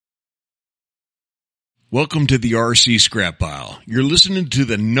Welcome to the RC Scrap Pile. You're listening to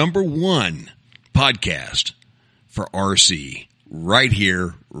the #1 podcast for RC right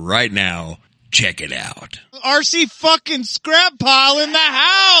here, right now. Check it out. RC fucking Scrap Pile in the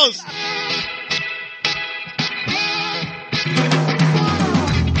house.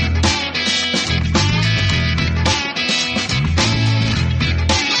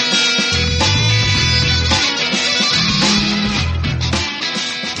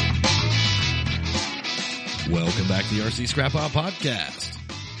 Welcome back to the RC Scrap Pile podcast.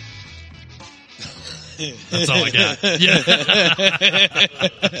 That's all I got. Yeah.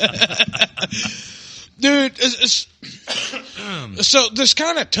 Dude, so this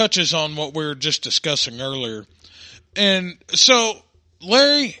kind of touches on what we were just discussing earlier. And so,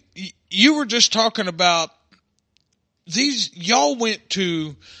 Larry, you were just talking about y'all went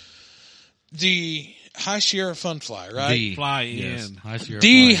to the High Sierra Fun Fly, right? The Fly-in. yes, High Sierra The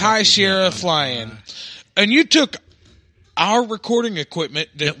Fly-in. High Sierra Fly-in. And you took our recording equipment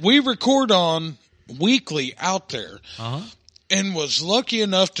that we record on weekly out there. Uh-huh. And was lucky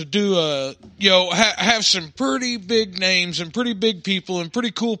enough to do have some pretty big names and pretty big people and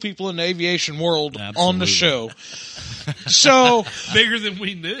pretty cool people in the aviation world on the show. So Bigger than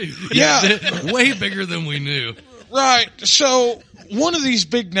we knew. yeah, Way bigger than we knew. right. So one of these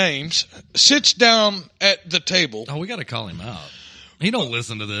big names sits down at the table. Oh, we got to call him out. He don't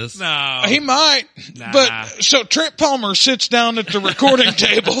listen to this. No. He might, Nah. but so Trent Palmer sits down at the recording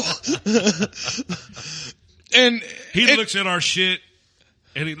table, and He looks at our shit,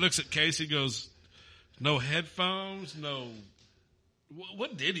 and he looks at Casey and goes, no headphones, no...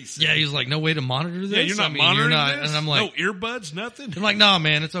 What did he say? Yeah, he's like, no way to monitor this? Yeah, you're not I mean, monitoring you're not, this? And I'm like, no earbuds, nothing? I'm like, nah,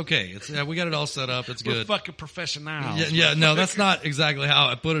 man, it's okay. We got it all set up. It's We're good. fucking professionals. Yeah, no, that's not exactly how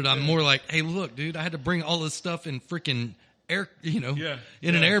I put it. I'm more like, hey, look, dude, I had to bring all this stuff in freaking air, in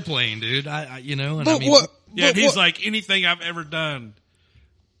an airplane, dude. And but I mean, what? Yeah, but he's what- like, anything I've ever done,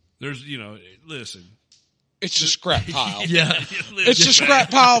 there's, listen. it's a scrap pile. yeah, It's a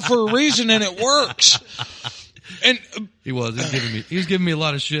scrap pile for a reason, and it works. And he was giving me a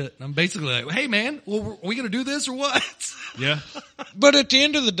lot of shit. I'm basically like, hey, man, well, are we gonna do this or what? Yeah. but at the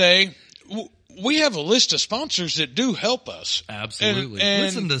end of the day, we have a list of sponsors that do help us. Absolutely. And-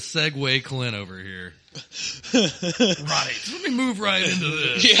 Listen to Segway Clint over here. Right. Let me move right into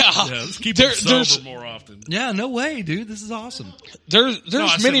this. Yeah, Let's keep There- him there's sober more often. Yeah, no way, dude. This is awesome. there's No,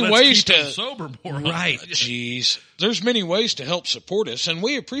 I said, many let's ways keep him to. sober more often. Right. Jeez, there's many ways to help support us, and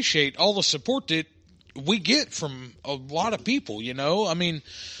we appreciate all the support that we get from a lot of people. I mean,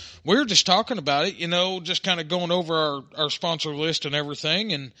 we're just talking about it. Just kind of going over our sponsor list and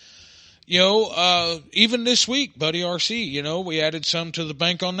everything, and even this week, Buddy RC, we added some to the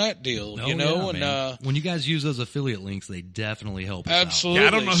bank on that deal. Oh, yeah, man. When you guys use those affiliate links, they definitely help us Absolutely. Yeah,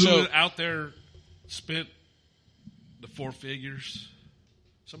 I don't know who So- out there spent the 4 figures.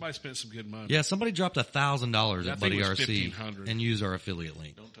 Somebody spent some good money. out. Yeah, somebody dropped $1,000 I at think Buddy it was RC $1,500. and used our affiliate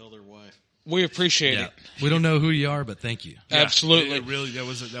link. Don't tell their wife. We appreciate Yeah. it. We don't know who you are, but thank you. Yeah, Absolutely. It really, that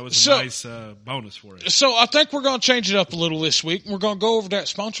was a So- nice bonus for it. So I think we're going to change it up a little this week. We're going to go over that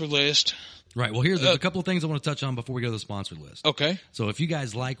sponsor list. Right. Well, there's a couple of things I want to touch on before we go to the sponsor list. Okay. So if you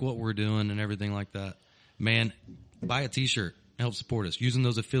guys like what we're doing and everything like that, man, buy a t-shirt. Help support us. Using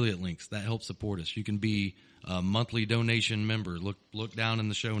those affiliate links, that helps support us. You can be a monthly donation member. Look down in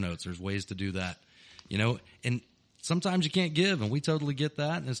the show notes. There's ways to do that. And sometimes you can't give, and we totally get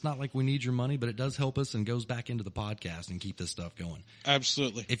that. And it's not like we need your money, but it does help us and goes back into the podcast and keep this stuff going.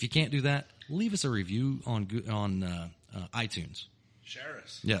 Absolutely. If you can't do that, leave us a review on iTunes. Share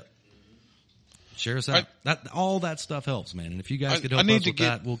us. Yeah. Share us out. All that stuff helps, man. And if you guys could I help need us to with get-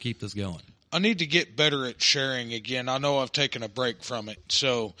 that, we'll keep this going. I need to get better at sharing again. I know I've taken a break from it,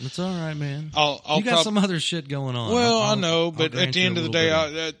 so It's all right, man. I'll you got some other shit going on. Well, I'll I know, I'll but grant at the you end a of the little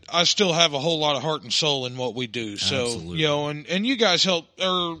day, bit I still have a whole lot of heart and soul in what we do. So, Absolutely. and you guys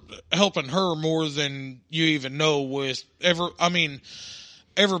are helping her more than you even know with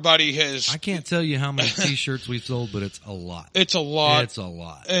everybody has, I can't tell you how many T-shirts we've sold, but it's a lot. it's a lot. It's a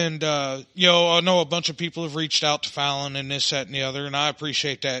lot. And, I know a bunch of people have reached out to Fallon and this, that, and the other, and I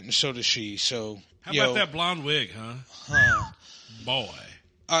appreciate that, and so does she. So, How about that blonde wig, huh? Boy.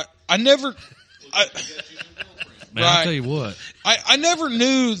 I never, Man, I'll right. tell you what. I never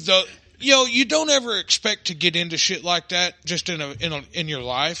knew you don't ever expect to get into shit like that just in your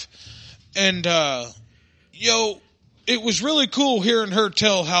life. And, it was really cool hearing her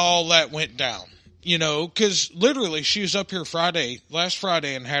tell how all that went down, cause literally she was up here last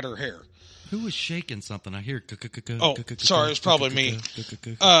Friday and had her hair. Who was shaking something? I hear. Oh, sorry, it's probably me.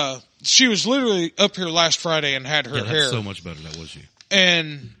 She was literally up here last Friday and had her Yeah, hair. that's so much better. That was you.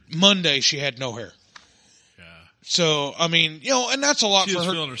 And Monday she had no hair. So, I mean, and that's a lot She for was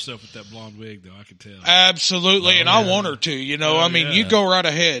her. feeling herself with that blonde wig, though. I could tell. Absolutely, and I want her to. I mean, yeah. you go right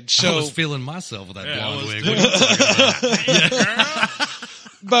ahead. I So, was feeling myself with that Yeah, I blonde was wig. too. What are you talking about?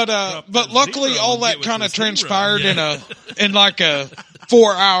 but that luckily, zero all and that get with kind of this zero. transpired in like a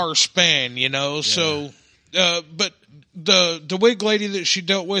 4-hour span. So, but the wig lady that she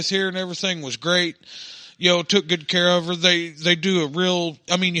dealt with here and everything was great. Took good care of her. They do a real,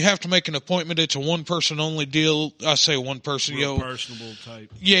 I mean, you have to make an appointment. It's a one person only deal. I say one person, Real personable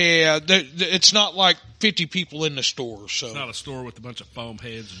type. Yeah. It's not like 50 people in the store. So It's not a store with a bunch of foam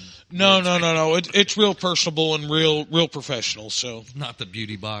heads. And no. It's real personable and real professional. So Not the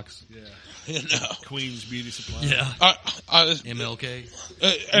beauty box. Yeah. no. Queen's Beauty Supply. I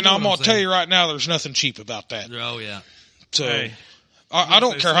MLK. and know I'm what gonna I'm tell saying. you right now, there's nothing cheap about that. Oh yeah. So Hey, I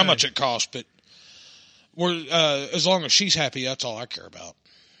don't they care how say. much it costs, but as long as she's happy, that's all I care about.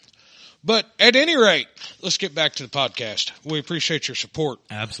 But at any rate, let's get back to the podcast. We appreciate your support.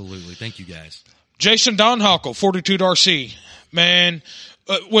 Absolutely. Thank you guys. Jason Donhockle, Fortitude RC. Man,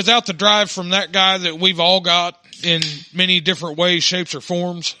 without the drive from that guy that we've all got in many different ways, shapes, or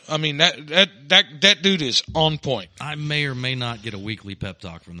forms, I mean, that dude is on point. I may or may not get a weekly pep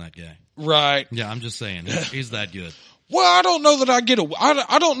talk from that guy. Right. Yeah, I'm just saying. He's that good. Well, I don't know that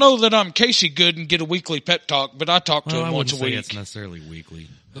I don't know that I'm Casey good and get a weekly pep talk, but I talk to Well, I him once wouldn't a say week. it's necessarily weekly.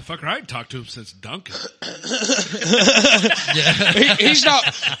 The fucker, I ain't talked to him since Duncan.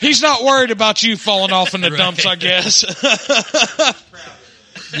 He's not worried about you falling off in the Right. dumps, I guess.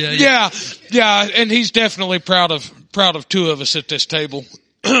 Yeah. Yeah, and he's definitely proud of two of us at this table.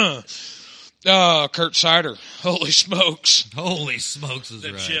 Kurt Sider. Holy smokes. Holy smokes is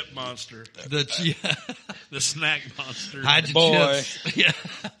The right. chip monster. Yeah. The snack monster. Hide your Boy. chips. Yeah.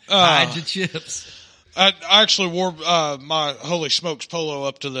 Hide your chips. I actually wore my Holy Smokes polo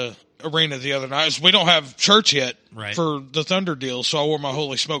up to the arena the other night. We don't have shirts yet Right. for the Thunder deal, so I wore my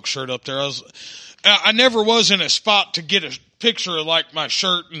Holy Smokes shirt up there. I never was in a spot to get a picture of like my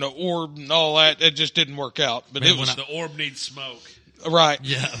shirt and the orb and all that. It just didn't work out. But Man, it was The orb needs smoke. right.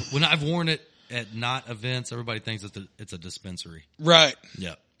 Yeah. When I've worn it at not events, everybody thinks it's a dispensary. Right.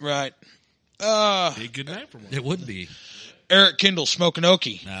 Yeah. Right. Be a good name for one. It would be. Eric Kendall smoking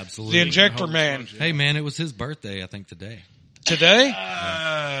Okie. Absolutely. The Injector Holy Man. smokes, yeah. Hey man, it was his birthday, I think today. Today?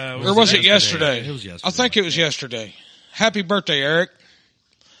 Or was it yesterday? It was yesterday. I think it was yesterday. Happy birthday, Eric.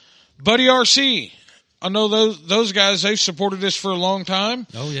 Buddy RC. I know those guys, they've supported us for a long time.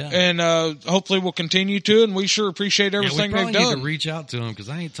 Oh yeah. And hopefully we'll continue to, and we sure appreciate Yeah, we everything probably they've need done. to reach out to him because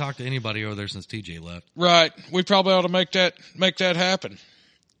I ain't talked to anybody over there since TJ left. Right. We probably ought to make that happen.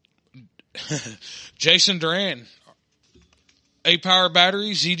 Jason Duran. A-Power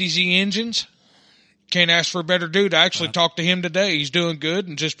batteries, ZDZ engines. Can't ask for a better dude. I actually talked to him today. He's doing good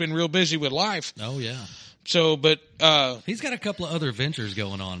and just been real busy with life. Oh yeah. So, but, He's got a couple of other ventures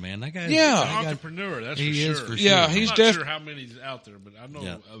going on, man. That guy. Yeah. that guy- Entrepreneur, that's He for is sure. for Yeah, sure. he's I'm not def- sure how many's out there, but I know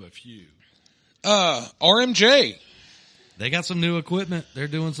Yeah. of a few. RMJ. They got some new equipment. They're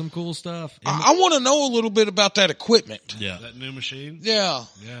doing some cool stuff. I want to know a little bit about that equipment. Yeah. That new machine. Yeah.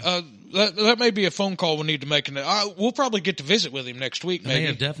 Yeah. That may be a phone call we need to make. We'll probably get to visit with him next week, And they maybe.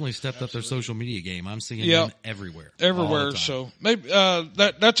 have definitely stepped up their social media game. I'm seeing Yeah. them everywhere. Everywhere. All the time. So maybe,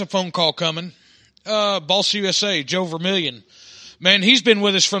 that's a phone call coming. Boss USA, Joe Vermillion. Man, he's been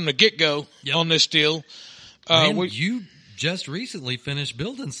with us from the get-go Yep. on this deal. Man, you just recently finished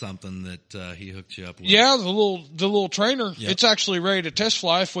building something that he hooked you up with. Yeah, the little trainer. Yep. It's actually ready to test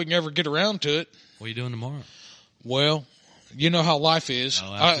fly if we can ever get around to it. What are you doing tomorrow? Well, you know how life is.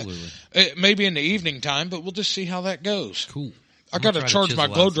 Oh, absolutely. Maybe in the evening time, but we'll just see how that goes. Cool. I I'm got gonna to try charge my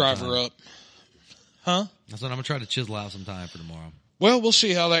chisel glow out some driver time. up. Huh? I said I'm gonna try to chisel out some time for tomorrow. Well, we'll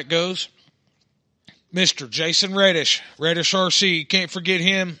see how that goes. Mr. Jason Reddish RC. Can't forget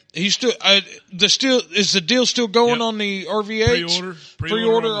him. He's still, is the deal still going Yep. on the RV8?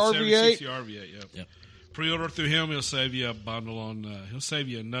 Pre-order on the RV8? 760 RV8. Yep. Yep. Pre-order through him. He'll save you a bundle on. He'll save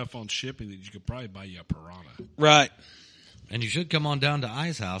you enough on shipping that you could probably buy you a Piranha. Right. And you should come on down to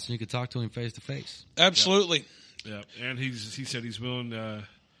I's house and you could talk to him face to face. Absolutely. Yeah, and he said he's willing.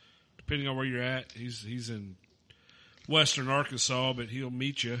 Depending on where you're at, he's in western Arkansas, but he'll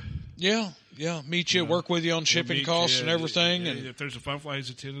meet you. Yeah. Meet you, work with you on shipping He'll meet costs you, and everything, yeah, and if there's a fun fly he's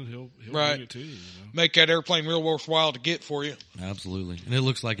attending, he'll Right. bring it to you. make that airplane real worthwhile to get for you. Absolutely. And it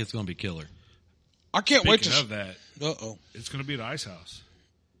looks like it's gonna be killer. I can't wait Speaking to. of that, Uh-oh. it's going to be at Ice House.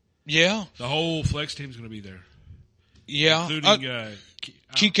 Yeah. The whole Flex team's going to be there, Yeah. including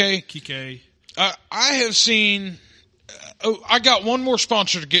Kike. Kike. I have seen. I got one more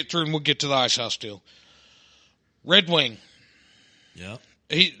sponsor to get through, and we'll get to the Ice House deal. Red Wing. Yep.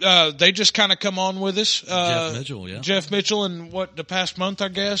 They just kind of come on with us. Jeff Mitchell, yeah. Jeff Mitchell in the past month, I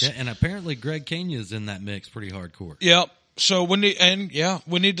guess. Yeah, and apparently Greg Kenya's in that mix pretty hardcore. Yep. So we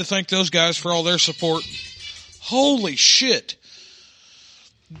need to thank those guys for all their support. Holy shit.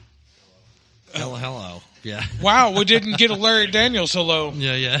 Hello. Yeah. Wow, we didn't get a Larry Daniels hello.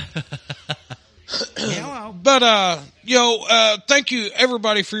 Yeah. But, thank you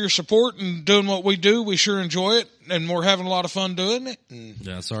everybody for your support and doing what we do. We sure enjoy it and we're having a lot of fun doing it. And,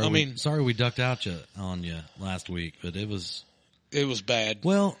 yeah, sorry we ducked out on you last week, but it was bad.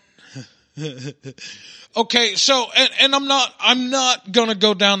 Well, okay, so and I'm not gonna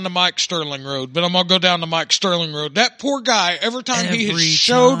go down the Mike Sterling road, but I'm gonna go down the Mike Sterling road. That poor guy, every time he has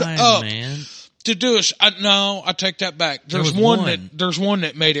showed up to do us, I take that back. There's one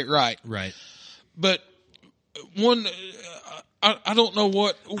that made it right. Right. But one, I don't know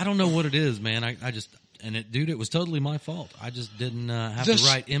what. I don't know what it is, man. It was totally my fault. I just didn't have the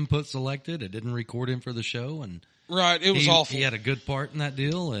right input selected. I didn't record him for the show, and right, it was awful. He had a good part in that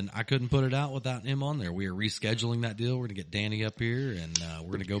deal, and I couldn't put it out without him on there. We are rescheduling that deal. We're going to get Danny up here, and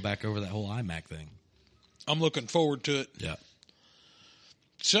we're going to go back over that whole iMac thing. I'm looking forward to it. Yeah.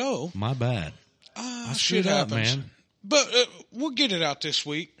 So my bad. I screwed up, man. But we'll get it out this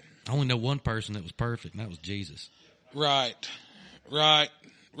week. I only know one person that was perfect, and that was Jesus. Right.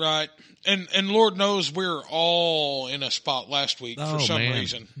 And Lord knows we were all in a spot last week for some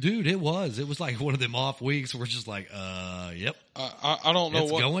reason. Dude, it was like one of them off weeks. We're just like, yep. I don't know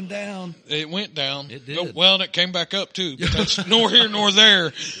it's going down. It went down. It did. Well, and it came back up too. But that's nor here nor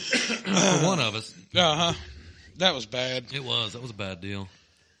there. For one of us. That was bad. It was. That was a bad deal.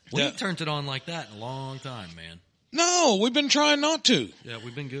 We ain't turned it on like that in a long time, man. No, we've been trying not to. Yeah,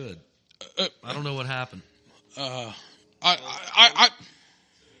 we've been good. I don't know what happened. I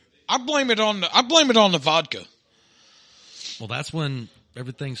blame it on the vodka. Well, that's when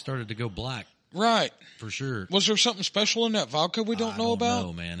everything started to go black. Right. For sure. Was there something special in that vodka we don't know about?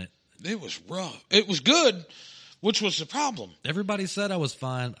 No, man. It was rough. It was good, which was the problem. Everybody said I was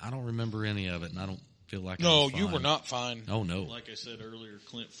fine. I don't remember any of it, and I don't feel like I was fine. No, you were not fine. Oh, no. Like I said earlier,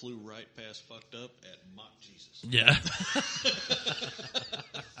 Clint flew right past fucked up at mock Jesus. Yeah.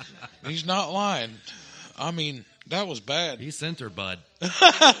 He's not lying. I mean, that was bad. He sent her, bud.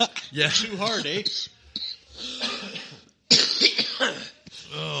 Yeah. Too hard, eh?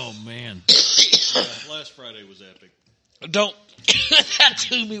 Oh, man. Last Friday was epic. Don't that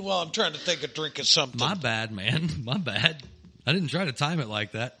to me while I'm trying to take a drink of something. My bad, man. My bad. I didn't try to time it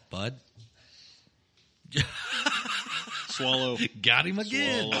like that, bud. Swallow. Got him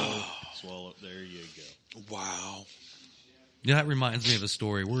again. Swallow. There you go. Wow. Yeah, that reminds me of a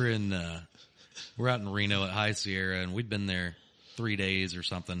story. We're out in Reno at High Sierra, and we'd been there 3 days or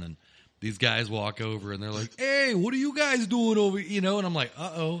something, and these guys walk over, and they're like, "Hey, what are you guys doing over?" And I'm like,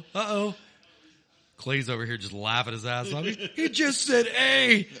 "Uh-oh." Clay's over here just laughing his ass off. He just said,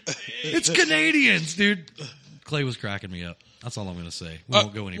 "Hey, it's Canadians, dude." Clay was cracking me up. That's all I'm going to say. We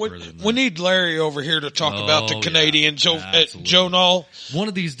won't go any further than that. We need Larry over here to talk about the Canadians at Joe Knoll. One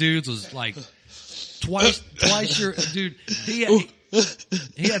of these dudes was like twice your dude. He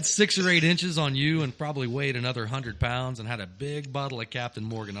had 6 or 8 inches on you and probably weighed another 100 pounds and had a big bottle of Captain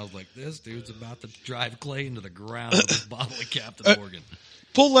Morgan. I was like, this dude's about to drive Clay into the ground with this bottle of Captain Morgan.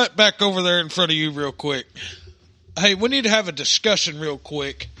 Pull that back over there in front of you real quick. Hey, we need to have a discussion real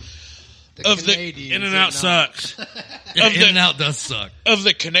quick. The In-N-Out sucks. In-N-Out does suck. Of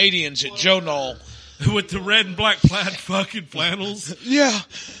the Canadians at Joe Knoll. With the red and black plaid fucking flannels. Yeah.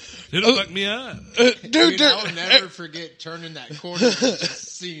 It'll fuck me up. Dude, I'll never forget turning that corner and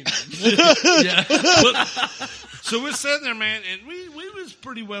just seeing them. Yeah. So we're sitting there, man, and we was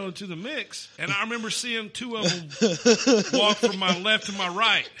pretty well into the mix. And I remember seeing 2 of them walk from my left to my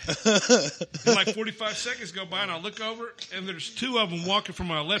right. And like 45 seconds go by, and I look over, and there's 2 of them walking from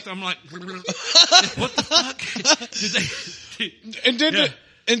my left. I'm like, what the fuck?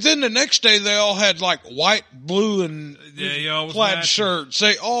 And then the next day they all had like white, blue, and plaid matching shirts.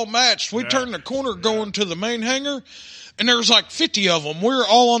 They all matched. We turned the corner going to the main hangar, and there was like 50 of them. We were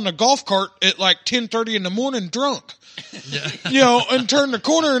all on the golf cart at like 10:30 in the morning drunk. Yeah. And turned the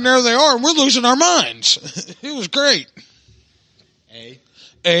corner, and there they are, and we're losing our minds. It was great.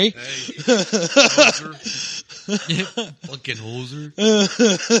 Hoser. Fucking hoser.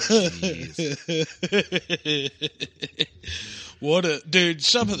 What a dude!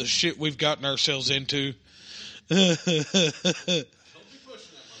 Some of the shit we've gotten ourselves into. What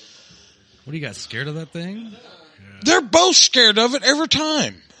do you got? Scared of that thing? They're both scared of it every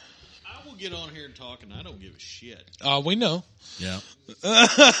time. I will get on here and talk, and I don't give a shit. We know. Yeah.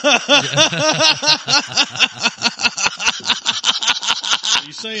 What are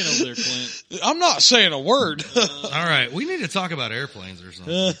you saying over there, Clint? I'm not saying a word. All right, we need to talk about airplanes or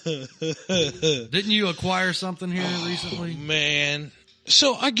something. Didn't you acquire something here recently? Man.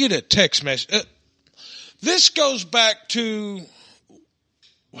 So I get a text message. This goes back to,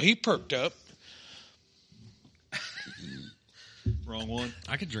 well, he perked up. Wrong one.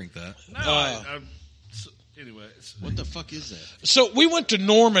 I could drink that. No, anyway. What the fuck is that? So we went to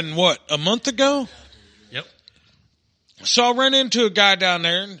Norman, a month ago? Yep. So I ran into a guy down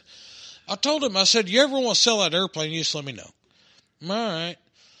there, and I told him, I said, you ever want to sell that airplane, you just let me know. All right.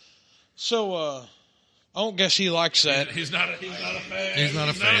 So, I don't guess he likes that. He's not a fan. He's not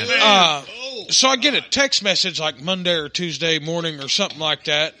a fan. So I get a text message like Monday or Tuesday morning or something like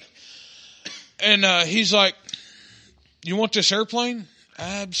that. And he's like, you want this airplane?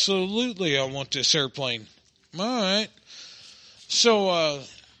 Absolutely, I want this airplane. All right. So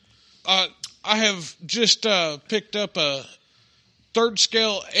I have just picked up a third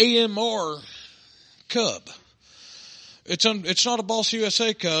scale AMR Cub. It's not a Boss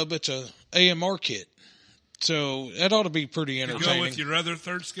USA Cub. It's a AMR kit. So that ought to be pretty entertaining. Go with your other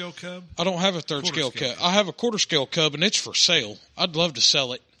third scale Cub? I don't have a third scale Quarter-scale Cub. I have a quarter scale Cub, and it's for sale. I'd love to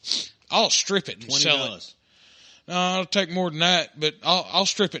sell it. I'll strip it and sell it. No, it'll take more than that, but I'll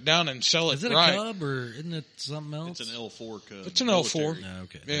strip it down and sell it. Is it right. a Cub or isn't it something else? It's an L4 Cub. It's an L4. No,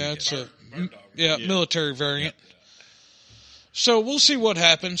 okay. Yeah, it's a Yeah. military variant. So we'll see what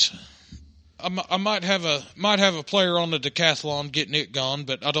happens. I might have a player on the decathlon getting it gone,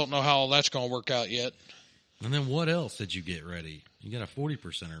 but I don't know how all that's going to work out yet. And then what else did you get ready? You got a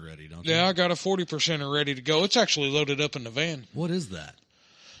 40%er ready, don't you? Yeah, I got a 40% ready to go. It's actually loaded up in the van. What is that?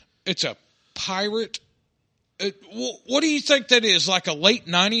 It's a Pirate. What do you think that is? Like a late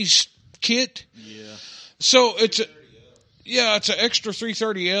 90s kit? Yeah. So it's an extra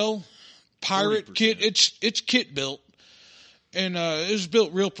 330L Pirate 40%. kit. It's kit built. And it was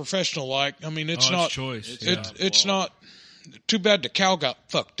built real professional like. I mean, it's not choice. It's not too bad the cow got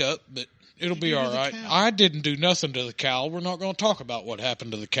fucked up, but it'll be all right. I didn't do nothing to the cow. We're not going to talk about what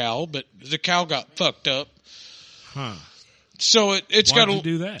happened to the cow, but the cow got fucked up. Huh. So it's got Why'd a. you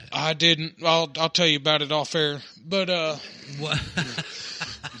do that? I didn't. I'll tell you about it off air. But What? Does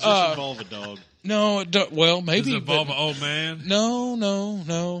this involve a dog? no, it do, well Does maybe. it involve but- an old man?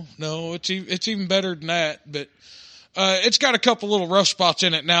 No. It's even better than that. But it's got a couple little rough spots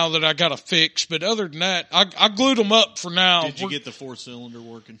in it now that I got to fix. But other than that, I glued them up for now. Did you get the 4-cylinder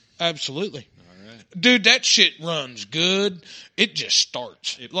working? Absolutely. All right. Dude, that shit runs good. It just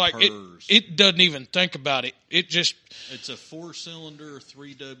starts. It like purrs. it doesn't even think about it. It just It's a 4-cylinder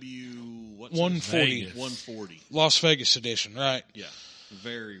 3W. What's 140. 140. Las Vegas edition, right? Yeah.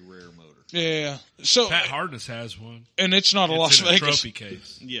 Very rare motor. Yeah. So Pat Hardness has one. and it's not a Las It's in a Vegas. trophy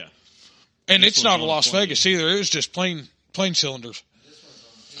case. Yeah. And This it's not a one's on Las plane. Vegas either. It was just plain cylinders.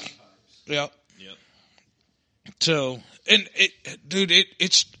 Yeah. Yep. So, and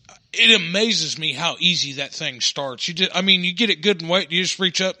it amazes me how easy that thing starts. You get it good and wet. You just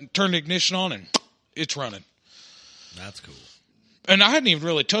reach up and turn the ignition on and it's running. That's cool. And I hadn't even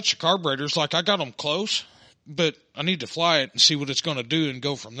really touched the carburetors. Like I got them close, but I need to fly it and see what it's going to do and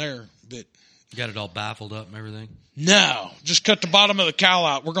go from there. But You got it all baffled up and everything? no, just cut the bottom of the cowl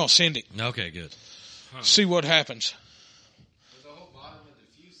out. We're going to send it. Okay, good. See what happens. The whole bottom of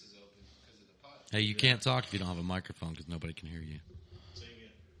the fuse is open because of the pipe. Hey, you can't talk if you don't have a microphone because nobody can hear you.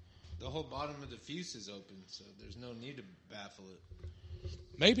 The whole bottom of the fuse is open, so there's no need to baffle it.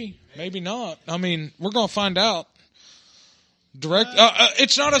 Maybe not. I mean, we're going to find out.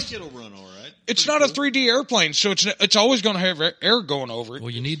 It's not I a think it'll run all right. It's Pretty not a cool. 3D airplane, so it's always going to have air going over it.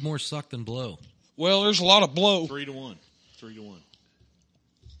 Well, you need more suck than blow. Well, there's a lot of blow. 3-to-1. 3-to-1.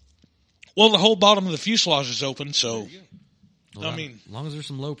 Well, the whole bottom of the fuselage is open, so Well, I mean- as long as there's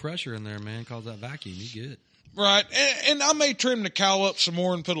some low pressure in there, man, cause that vacuum, you get it. right. And I may trim the cowl up some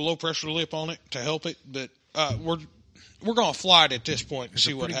more and put a low pressure lip on it to help it, but we're going to fly it at this point and There's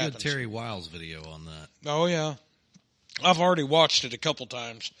see a what pretty happens. good Terry Wiles video on that. Oh yeah, I've already watched it a couple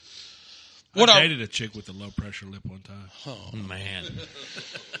times. I dated a chick with a low pressure lip one time. Oh, man. I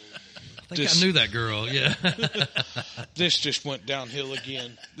think This- I knew that girl, yeah. This just went downhill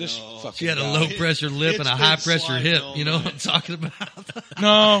again. This fucking She had a guy. low pressure lip it's and a been high pressure sliding hip. all You know what night. I'm talking about?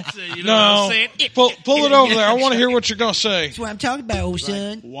 No, You know what I'm saying? Pull it over there. I want to hear what you're going to say. That's what I'm talking about, old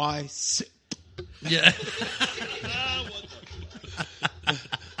son. Why sit? Yeah.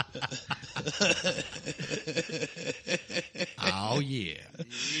 Oh, yeah.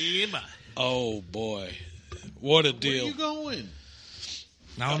 Yeah, man. Oh boy, what a Where deal! you going?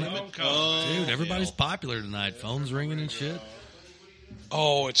 No, Phone call. dude, everybody's popular tonight. Phones ringing and shit.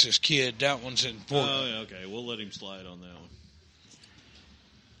 Oh, it's this kid. That one's important. Oh, yeah, okay. We'll let him slide on that one.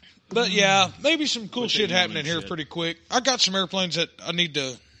 But yeah, maybe some cool With shit the happening yawning here shit. pretty quick. I got some airplanes that I need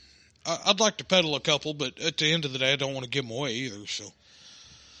to. I'd like to pedal a couple, but at the end of the day, I don't want to give them away either. So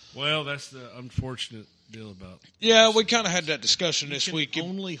Well, that's the unfortunate deal about. yeah, we kind of had that discussion You this can week.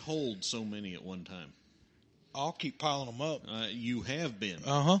 only hold so many at one time. I'll keep piling them up. You have been.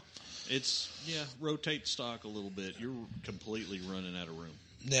 Uh huh. It's, rotate stock a little bit. You're completely running out of room.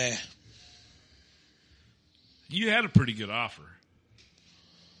 Nah. You had a pretty good offer.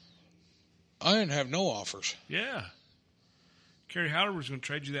 I didn't have no offers. Yeah. Kerry Howard was going to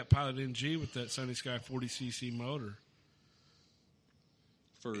trade you that Pilot NG with that Sunny Sky 40cc motor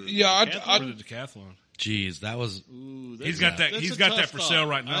For Yeah, for the decathlon. Jeez, that was Ooh, He's got that. that's He's a got tough that for thought. sale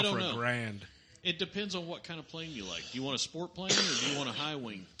right I now don't for know. $1,000. It depends on what kind of plane you like. Do you want a sport plane or do you want a high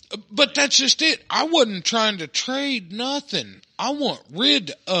wing? But that's just it. I wasn't trying to trade nothing. I want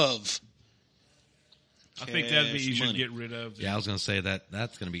rid of. I think that'd be Cash easier money. to get rid of. I was going to say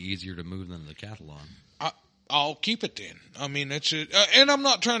that's going to be easier to move than the Decathlon. I'll keep it then. I mean, it's and I'm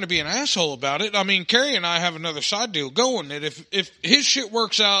not trying to be an asshole about it. I mean, Kerry and I have another side deal going that if his shit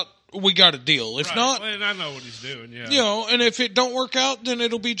works out, we got a deal. If Right. not, Well, and I know what he's doing. Yeah. you know, and if it don't work out, then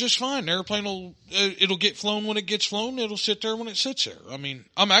it'll be just fine. The airplane will it'll get flown when it gets flown. It'll sit there when it sits there. I mean,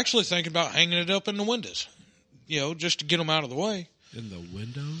 I'm actually thinking about hanging it up in the windows, just to get them out of the way. In the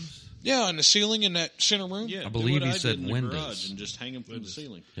windows. Yeah, in the ceiling in that center room. Yeah, I do believe what he I said did in the windows. garage and just hang them from the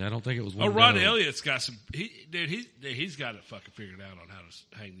ceiling. Yeah, I don't think it was Oh, window. Rod Elliott's got some. He's got it fucking figured out on how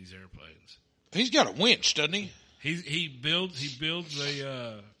to hang these airplanes. He's got a winch, doesn't he? He builds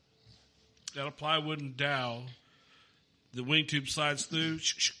a out of plywood and dowel. The wing tube slides through,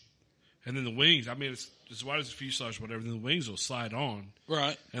 and then the wings. I mean, it's as wide as the fuselage, or whatever. Then the wings will slide on,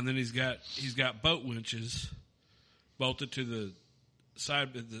 Right. and then he's got boat winches bolted to the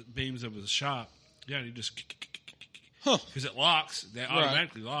side of the beams of his shop. Yeah, and he just because it locks. They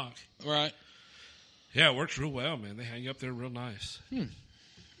automatically lock. Right. Yeah, it works real well, man. They hang up there real nice. I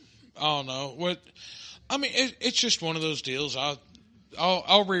don't know what. I mean, it's just one of those deals.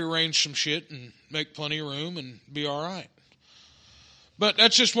 I'll rearrange some shit and make plenty of room and be all right. But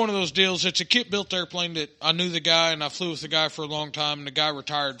that's just one of those deals. It's a kit-built airplane that I knew the guy and I flew with the guy for a long time. And the guy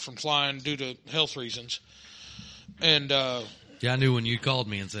retired from flying due to health reasons. And Yeah, I knew when you called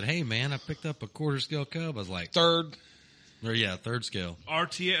me and said, "Hey, man, I picked up a quarter scale Cub." I was like, third third scale.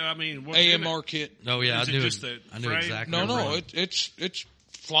 RTA. I mean, what's in AMR it? kit. Oh yeah, Is I it knew. just the I knew frame? exactly. No, what it it's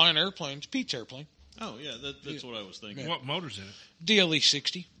flying airplanes, Pete's airplane, Oh, yeah, that's what I was thinking. What motor's in it? DLE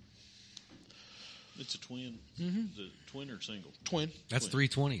 60 It's a twin. Is it twin or single? twin. That's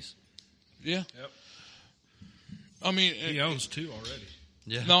 320s. Yeah, Yep. I mean, He owns two already.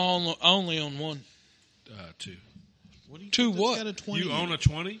 Yeah. no, I only own one. Two. What do you Two think that's what? got a 20 You in own it? a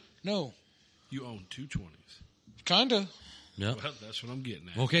 20? No, You own two 20s. kinda. Yep. Well, that's what I'm getting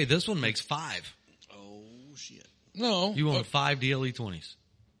at. Okay, this one makes 5. Oh, shit. No, You own 5 DLE 20s.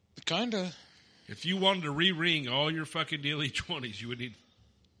 kinda. If you wanted to re-ring all your fucking DLE 20s, you would need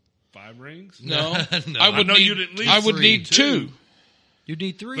 5 rings? No, No. I would I know need. you'd at least I would three, need two. You'd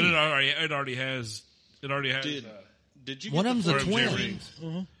need But 3. it already has. Did you One get of the them's a full twin. rings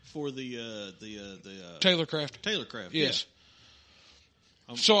Uh-huh. for the Taylorcraft. Taylorcraft? Yes.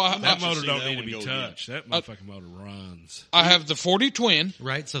 Yeah. So I that should motor see don't that need to one be go touched. That motherfucking motor runs. I have the 40 twin.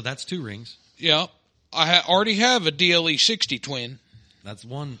 Right, so that's 2 rings. Yeah, I already have a DLE 60 twin. That's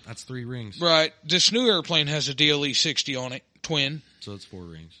 1. That's 3 rings. Right. This new airplane has a DLE 60 on it, twin. So it's 4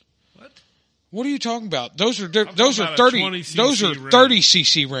 rings. What? What are you talking about? Those are talking those are about a 30. 20cc Those are ring. 30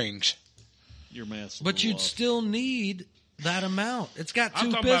 cc rings. Your math's a But little you'd off. still need that amount. It's got 2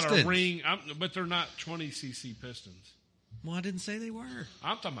 I'm talking pistons. about a ring, but they're not 20cc pistons. Well, I didn't say they were.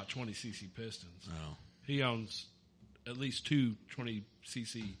 I'm talking about 20cc pistons. Oh. He owns at least 2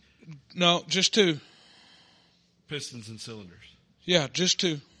 20cc No, just 2. pistons and cylinders. Yeah, just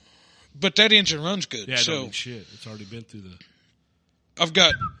 2. But that engine runs good. Yeah, I don't so need shit. It's already been through the.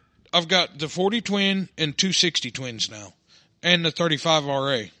 I've got the 40 twin and 2 60 twins now, and the 35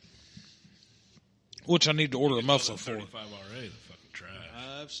 RA, which I need to order a muffler for. 35 RA, the fucking trash.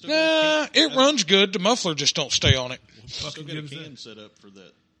 I've still got a It runs good. The muffler just don't stay on it. still Fucking got a gives can that. set up for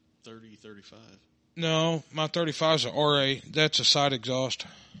that 30, 35. No, my 35's a RA. That's a side exhaust.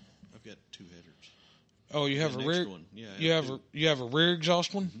 I've got 2 headers. Oh, you have The a next rear. one. Yeah, I You have have two. you have a rear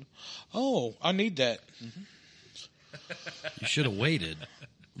exhaust one. Mm-hmm. Oh, I need that. You should have waited.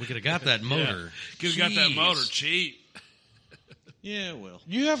 We could have got that motor. Could have got that Jeez. motor cheap. Yeah, well,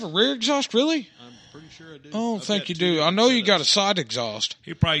 You have a rear exhaust, really? I'm pretty sure I do. I don't I've think got you two do. I different know you got a setups. side exhaust.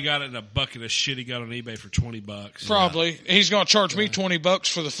 He probably got it in a bucket of shit he got on eBay for $20. Probably. He's going to charge me $20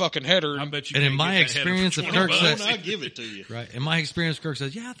 for the fucking header. I bet you. And in can't my get that header for experience, if $20. Kirk said- I'll give it to you. Right. In my experience, Kirk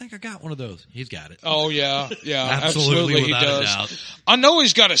says, "Yeah, I think I got one of those." He's got it. Oh, yeah. Yeah, Absolutely, absolutely he without a does. doubt. I know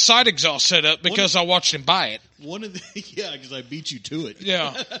he's got a side exhaust set up because I watched him buy it. One of the because I beat you to it.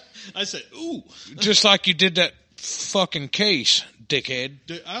 Yeah. I said, "Ooh." Just like you did that fucking case, dickhead.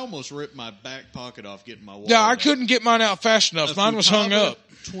 Dude, I almost ripped my back pocket off getting my wallet. Yeah, I out. couldn't get mine out fast enough. A Mine was hung Futaba up.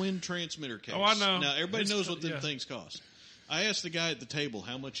 Twin transmitter case. Oh, I know. Now everybody It's- knows what them yeah. things cost. I asked the guy at the table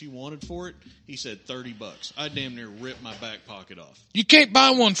how much he wanted for it. He said $30. I damn near ripped my back pocket off. You can't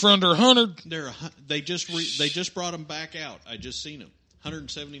buy one for under $100. They just brought them back out. I just seen them.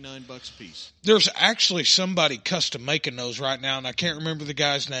 $179 a piece. There's actually somebody custom making those right now, and I can't remember the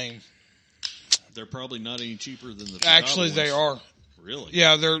guy's name. They're probably not any cheaper than the Futaba Actually, ones. they are. Really?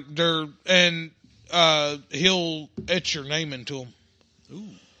 Yeah, they're and he'll etch your name into them. Ooh.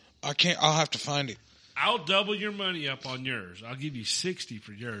 I'll have to find it. I'll double your money up on yours. I'll give you $60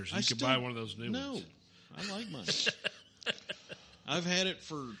 for yours. You I can still- buy one of those new No, ones. I like mine. I've had it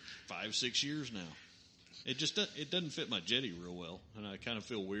for 5-6 years now. It just it doesn't fit my Jetty real well, and I kind of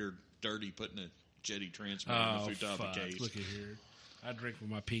feel weird, dirty putting a Jetty transmitter Oh, in a Futaba fuck. case. Look at here. I drink with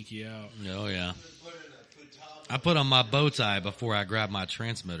my pinky out. Oh yeah. I put on my bow tie before I grab my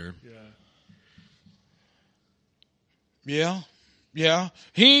transmitter. Yeah. Yeah.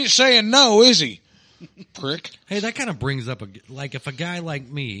 He ain't saying no, is he? Prick. Hey, that kind of brings up like if a guy like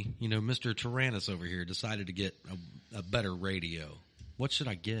me, you know, Mr. Tyrannus over here, decided to get a better radio, what should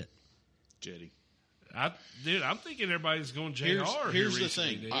I get? Jetty. Dude, I'm thinking everybody's going JR. Here's the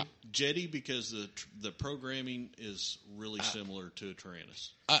recently, thing, dude. Jetty, because the programming is really similar to a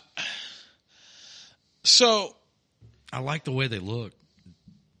Tyrannus. So I like the way they look.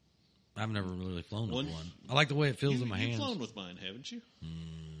 I've never really flown with one. I like the way it feels in my You've hands. flown with mine, haven't you?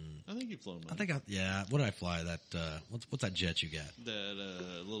 I think you've flown mine. I think what did I fly? That what's that jet you got?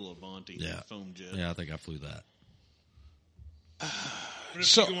 that little Avanti foam jet. Yeah, I think I flew that. But if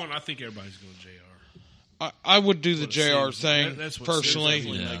So- you're going, I think everybody's going JR. I would do the What it JR seems- thing that's what personally.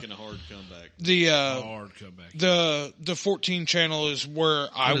 seems Definitely Yeah. making a hard comeback. The Hard comeback. the 14 channel is where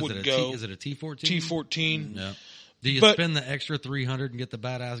I What is would it, a go. Is it a T14? T14. Yeah. Do you But- spend the extra $300 and get the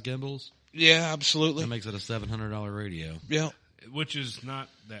badass gimbals? Yeah, absolutely. That makes it a $700 radio. Yeah. Which is not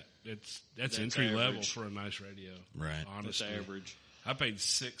that. That's entry level average. for a nice radio. Right. That's Honestly. average. I paid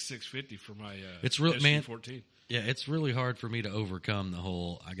 $650 for my It's real, man. SG-14. Yeah, it's really hard for me to overcome the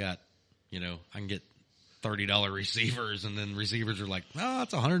whole. I can get $30 receivers, and then receivers are like, oh,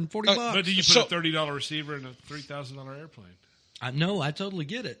 it's $140. But do you put So- a $30 receiver in a $3,000 airplane? I totally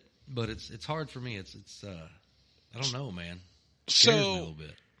get it, but it's hard for me. It's I don't know, man. It scares me a little So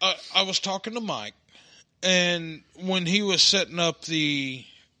bit. I was talking to Mike, and when he was setting up his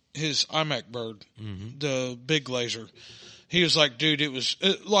iMac Bird, the big laser, he was like, "Dude, it was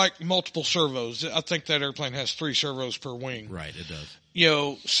like multiple servos. I think that airplane has 3 servos per wing." Right, it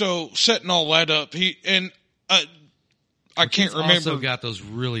does. So setting all that up, I can't remember. Also got those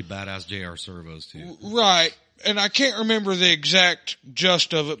really badass JR servos too. Right. And I can't remember the exact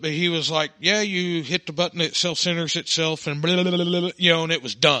gist of it, but he was like, yeah, you hit the button, it self-centers itself, and blah, blah, blah, blah, blah, and it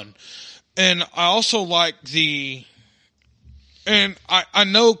was done. And I also like and I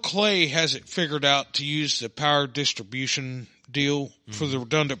know Clay has it figured out to use the power distribution deal for the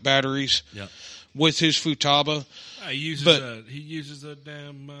redundant batteries Yep. with his Futaba. He uses But- he uses a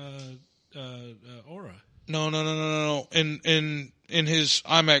damn Aura. No. In his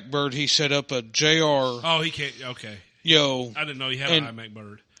iMac Bird, he set up a JR, Oh, he can't. Okay, I I didn't know he had And- an iMac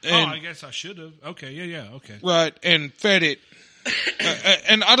Bird. and- I guess I should have. Okay, yeah, okay. right, and fed it.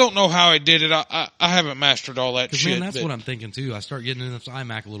 And I don't know how I did it. I haven't mastered all that Because shit. man, that's but what I'm thinking too. I start getting into this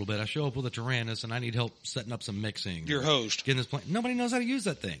iMac a little bit. I show up with a Tyrannus, and I need help setting up some mixing. Your host. Getting this plane. Nobody knows how to use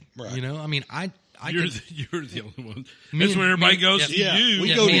that thing. Right. You know, I mean, I You're can, the only one. Me That's and- where everybody me- goes yeah, to you. we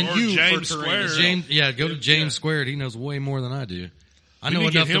yeah, go me to and- or you James for Square. Tyrannus. go to James Squared. He knows way more than I do. I We know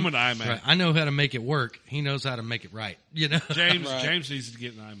need to enough get him to, an iMac. Right, I know how to make it work. He knows how to make it right. You know, James Right. James needs to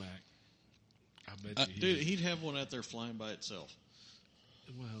get an iMac. I bet you. Dude, he'd have one out there flying by itself.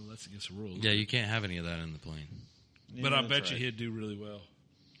 Well, that's against the rules. yeah, you can't have any of that in the plane. But Yeah, I that's bet you right. he'd do really well.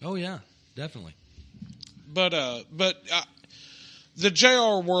 Oh yeah, definitely. But the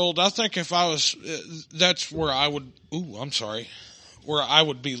JR world, I think if I was, that's where I would. Ooh, I'm sorry, where I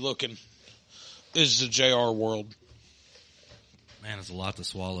would be looking is the JR world, Man, it's a lot to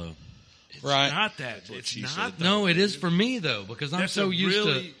swallow. right? Not that. It's she not. said. Though, No, it is dude. for me though, because I'm That's so a used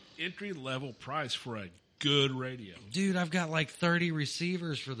really entry level price for a good radio. Dude, I've got like 30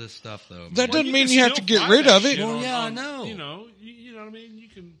 receivers for this stuff, though. man. That doesn't mean can you have to still get fly rid that of it. shit Well, yeah, I know. You know what I mean? You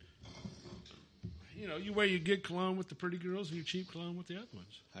can, you wear your good cologne with the pretty girls and your cheap cologne with the other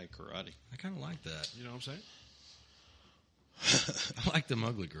ones. High karate. I kind of like that. You know what I'm saying? I like them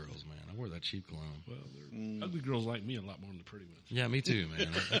ugly girls, man. I wear that cheap cologne. Well, ugly girls like me a lot more than the pretty ones. Yeah, me too, man.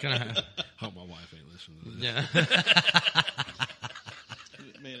 I kind of Hope my wife ain't listening to this. yeah.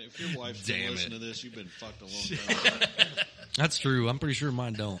 Man, if your wife's Damn been it. listening to this, you've been fucked a long time. That's true. I'm pretty sure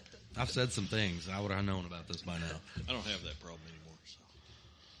mine don't. I've said some things. I would have known about this by now. I don't have that problem anymore. So.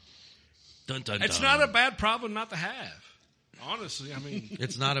 Dun, dun, It's dun. not a bad problem not to have. Honestly, I mean,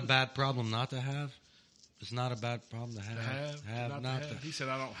 It's not a bad problem not to have. It's not a bad problem to have. not to have. He said,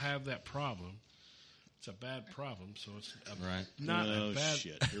 I don't have that problem. It's a bad problem, so it's Right. not Oh, a bad.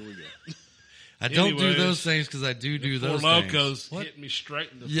 shit. Here we go. I don't do Anyways, those things because I do Four those Locos things. What? hitting me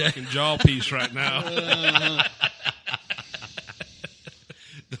straight in the Yeah. fucking jaw piece right now.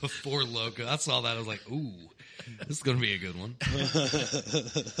 The Four Loko. I saw that. I was like, ooh, this is going to be a good one.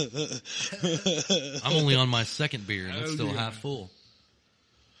 I'm only on my second beer, and it's still half full.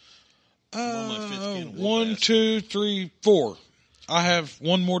 I'm on my fifth can of 1, Wolf-Ass. 2, 3, 4. I have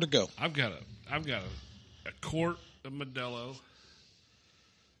one more to go. I've got a quart of Modelo,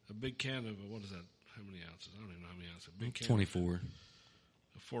 a big can of what is that? How many ounces? I don't even know how many ounces. A big can 24. of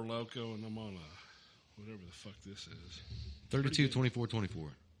Four Loko, and I'm on a whatever the fuck this is. 32, 24, 24.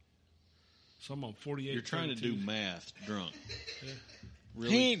 So I'm on 48. You're trying to 32. do math drunk. Yeah.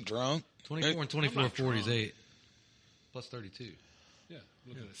 Really? He ain't drunk. 24 and 24, I'm not 40 is drunk. 8. Plus 32. Yeah,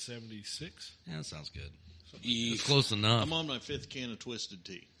 looking at 76. Yeah, that sounds good. It's Eef. close enough. I'm on my fifth can of Twisted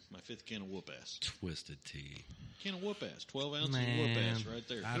Tea. My fifth can of Whoop-Ass. Twisted tea. Can of Whoop-Ass. 12 ounces Man. of Whoop-Ass right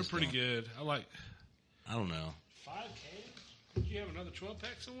there. I They're just pretty don't- good. I like I don't know. 5 cans. Did you have another 12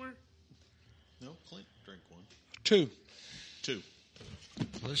 pack somewhere? No, Clint drank one. 2. 2. Well,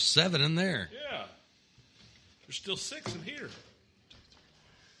 there's 7 in there. Yeah. There's still 6 in here. 4,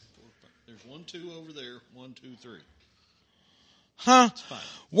 5. There's 1, 2 over there. 1, 2, 3. Huh? 5.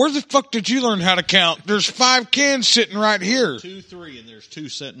 Where the fuck did you learn how to count? There's 5 cans sitting right here. 2, 3, and there's 2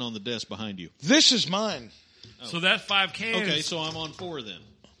 sitting on the desk behind you. This is mine. So that 5 cans. Okay, so I'm on 4 then.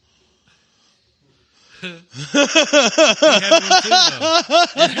 We had one too,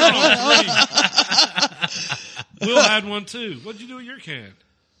 though. You're on 3. Will had one too. What'd you do with your can?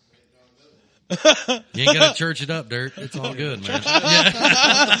 You ain't got to church it up, Dirt. It's all good, man.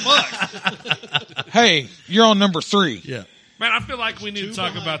 Hey, you're on number 3. Yeah. Man, I feel like we need to 2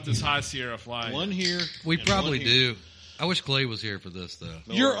 talk behind about this High Sierra flight. 1 here. We and probably 1 here. do. I wish Clay was here for this, though.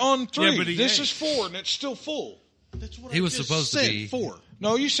 You're on 3. Yeah, but he This ain't. is 4, and it's still full. That's what He I was just supposed to said, be. 4.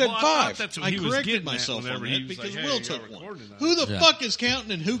 No, you said Well, I thought 5. that's what I he was corrected getting myself at on whenever that he was because like, Will hey, took y'all one. recording tonight. Who the Yeah. fuck is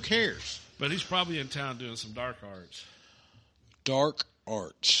counting and who cares? But he's probably in town doing some dark arts. Dark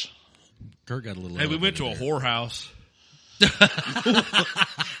arts. Kurt got a little. Hey, we went to a elevated whorehouse.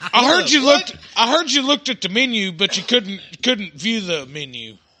 I heard you looked. I heard you looked at the menu, but you couldn't view the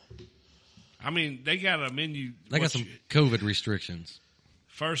menu. I mean, they got a menu. there. They got what some you- COVID restrictions.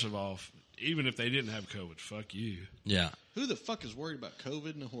 First of all, even if they didn't have COVID, fuck you. Yeah. Who the fuck is worried about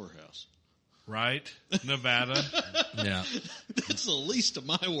COVID in a whorehouse? Right? Nevada. Yeah. That's the least of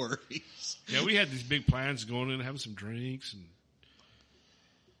my worries. Yeah, we had these big plans going in, having some drinks and,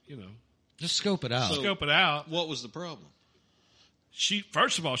 you know, Just scope it out. So- scope it out. What was the problem? She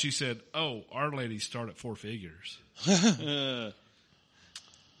first of all, she said, "Oh, our ladies start at 4 figures,"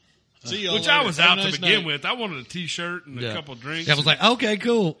 See y'all which later. I was Have a out to nice begin night. with. I wanted a T-shirt and a Yeah. couple drinks. I was like, okay,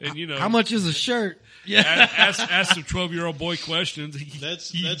 cool. And, you know- how much is a shirt? Yeah. ask some 12-year-old boy questions.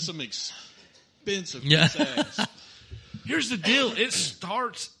 That's some expensive Yeah. ass. Here's the deal: it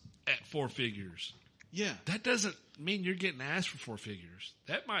starts at 4 figures. Yeah. That doesn't mean you're getting asked for 4 figures.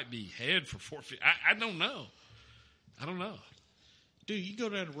 That might be head for 4 figures. I don't know. I don't know. Dude, you go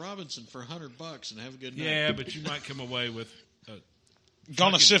down to Robinson for $100 and have a good night. Yeah, but you might come away with a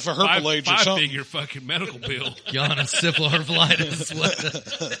Gonna sip a Herpalage or something. 5-figure fucking medical bill. Yana syphilitis.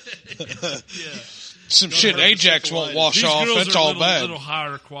 Some shit Ajax won't wash These off. girls That's are all little, bad. little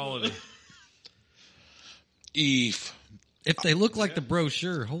higher quality. Eve. If they look like the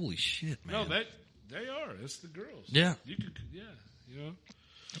brochure, holy shit, No, man. they are. It's the girls. Yeah. You could, yeah, you know.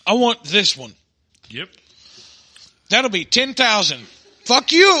 I want this one. Yep. That'll be 10,000.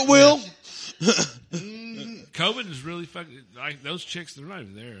 Fuck you, it will. COVID is really fucking like those chicks. They're not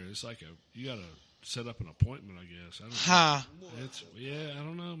even there. It's like you got to set up an appointment. I guess. I don't know. Ha. I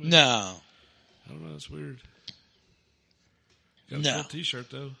don't know. Man. No. I don't know. It's weird. Got a No. cool T-shirt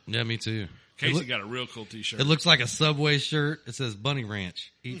though. Yeah, me too. Casey got a real cool T-shirt. It looks like a Subway shirt. It says Bunny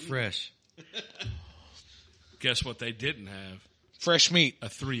Ranch. Eat fresh. Guess what they didn't have? Fresh meat. A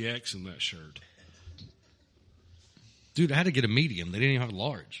 3X in that shirt. Dude, I had to get a medium. They didn't even have a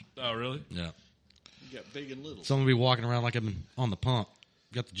large. Oh, really? Yeah. You got big and little. Someone be walking around like I've been on the pump.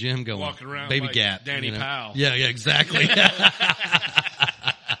 Got the gym going. Walking around Baby like Gap. Danny Powell. Yeah, exactly.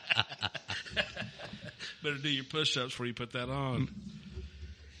 Better do your push-ups before you put that on.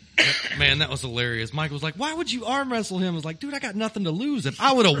 Man, that was hilarious. Mike was like, why would you arm wrestle him? I was like, dude, I got nothing to lose. If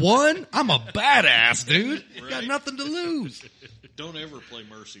I would have won, I'm a badass, dude. Got nothing to lose. Don't ever play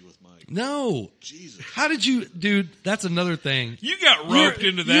Mercy with Mike. No. Jesus. How did you, dude, that's another thing. You got roped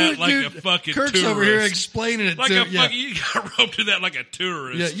into that like dude, a fucking Kirk's tourist. over here explaining it like to a fucking, you got roped into that like a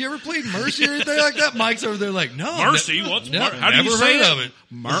tourist. Yeah, you ever played Mercy or anything like that? Mike's over there like, no. Mercy? What's how do you never say heard it? of it.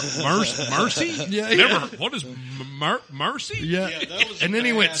 Mercy? Yeah, Never. yeah. What is Mercy? Yeah, Yeah, that was a and then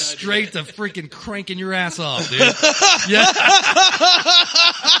he bad went idea. straight to freaking cranking your ass off, dude. Yeah,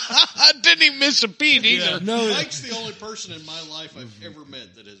 I didn't even miss a beat either. no, Mike's the only person in my life I've ever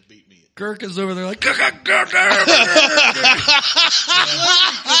met that has beat me. Kirk is over there like, He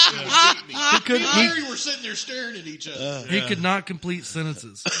could- and Larry were sitting there staring at each other. he could not complete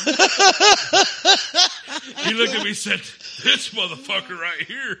sentences. He looked at me and said, this motherfucker right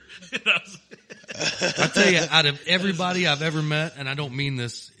here. And I was, I tell you, out of everybody I've ever met, and I don't mean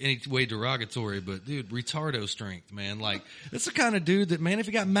this any way derogatory, but dude, retardo strength, man. Like, it's the kind of dude that, man, if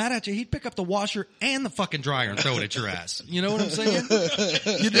he got mad at you, he'd pick up the washer and the fucking dryer and throw it at your ass. You know what I'm saying?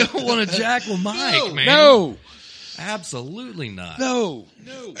 You don't want to jack with Mike, man. No, Absolutely not. no.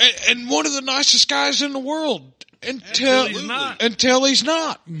 No. And one of the nicest guys in the world until he's not. Until he's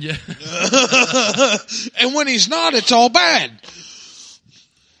not. Yeah. And when he's not, it's all bad.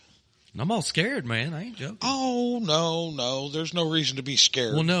 I'm all scared, man. I ain't joking. Oh, no. There's no reason to be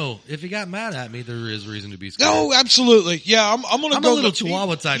scared. Well, no. If he got mad at me, there is reason to be scared. No, absolutely. Yeah, I'm going to I'm go a little the,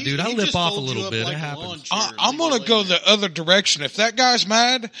 chihuahua type dude. I He lip just off a folds you little up bit. like It a happens. lawn chair and I'm going to you go lay there. the other direction. If that guy's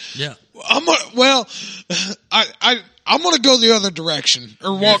mad, Yeah. I'm going to go the other direction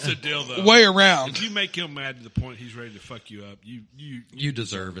or walk Here's the deal, though. way around. if you make him mad to the point he's ready to fuck you up, You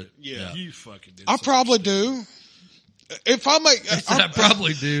deserve it. Yeah. you fucking did. I something probably stupid. do. If I make, I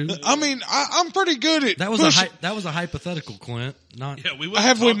probably do. I mean, I'm pretty good at That was pushing. that was a hypothetical, Clint. Not. Yeah, we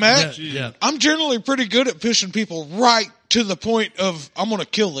Have we met? Yeah. I'm generally pretty good at pushing people right to the point of I'm going to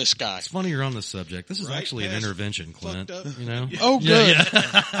kill this guy. It's funny you're on this subject. This is Right actually an past intervention, Clint. fucked up. You know. Oh, good.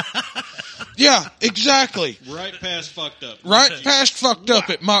 Yeah. Yeah, exactly. Right past fucked up. Right past fucked up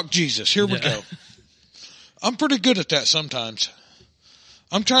at mock Jesus. Here we Yeah. go. I'm pretty good at that sometimes.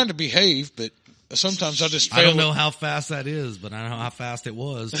 I'm trying to behave, but sometimes I just fail. I don't know how fast that is, but I know how fast it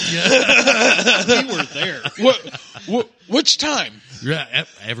was. Yeah. We were there. Which time? Yeah.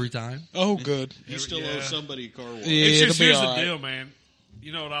 Every time. Oh, good. You still Yeah. owe somebody a car wash. Yeah, It's it'll just be here's all the right. deal, man.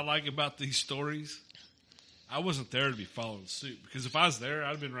 You know what I like about these stories? I wasn't there to be following suit because if I was there, I'd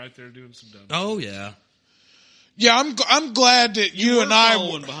have been right there doing some dumb. Oh yeah. Yeah, I'm glad that you We're and I.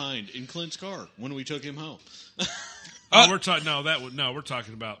 following behind in Clint's car when we took him home. We're talking. No, we're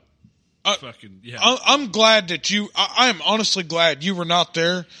talking about fucking yeah. I'm glad that you. I am honestly glad you were not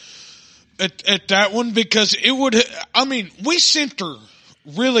there at that one because it would. I mean, we center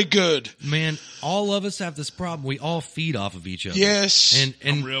really good. Man, all of us have this problem. We all feed off of each other. Yes. And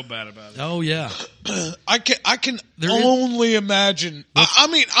I'm real bad about it. oh yeah. I can There is- only imagine. I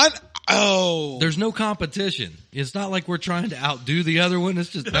mean, There's no competition. It's not like we're trying to outdo the other one. It's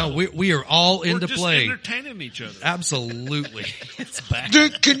just no. We are all We're into just play. entertaining each other. Absolutely. It's bad.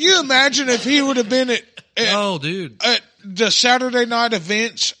 dude, can you imagine if he would have been at Oh, dude. the Saturday night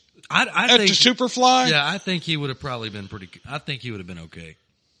events I at think the Superfly? Yeah, I think he would have probably been pretty. I think he would have been okay.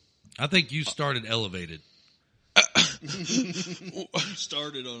 I think you started elevated. You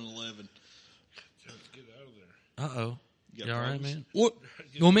started on 11. Get out of there. Uh-oh. You got You all right, problems? man? What?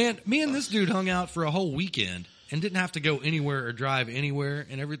 Well, man, me and this dude hung out for a whole weekend and didn't have to go anywhere or drive anywhere,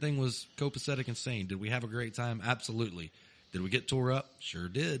 and everything was copacetic and sane. Did we have a great time? Absolutely. Did we get tore up? Sure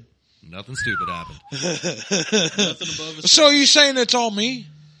did. Nothing stupid happened. Nothing above us. So you saying it's all me?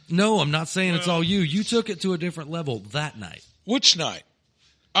 No, I'm not saying it's all you. You took it to a different level that night. Which night?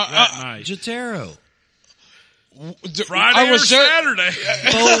 That night, Jotaro. Friday I was or there. Saturday.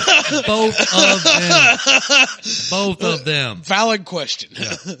 Both of them. Valid question.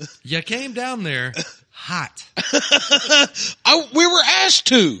 You came down there hot. We were asked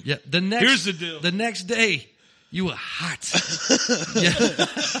to. Yeah. Here's the deal. The next day, you were hot. Yeah.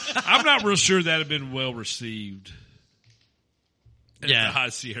 I'm not real sure that had been well received. At Yeah. the High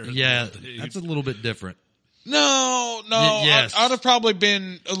Sierra. Yeah. Dude. That's a little bit different. No. yes. I'd have probably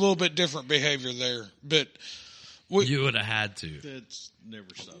been a little bit different behavior there, but You would have had to. That's never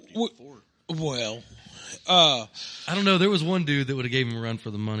stopped you before. well, I don't know. There was one dude that would have gave him a run for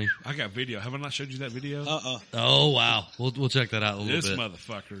the money. I got video. Have I not showed you that video? Oh, wow. We'll check that out a little This bit.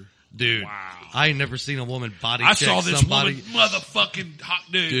 motherfucker. Dude, Wow. I ain't never seen a woman body I check saw this somebody. woman motherfucking hot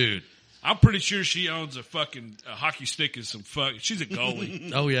dude. Dude. I'm pretty sure she owns a fucking hockey stick and some fuck. She's a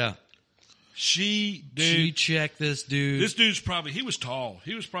goalie. Oh, yeah. She She checked this dude. This dude's probably, he was tall.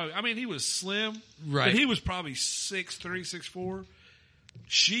 He was probably, I mean, he was slim. Right. But he was probably 6'3", 6'4".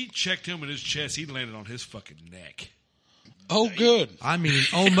 She checked him in his chest. He landed on his fucking neck. Oh, good. I mean,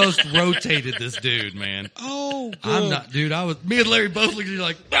 almost rotated this dude, man. Oh, good. I'm not, dude. Me and Larry both looked at you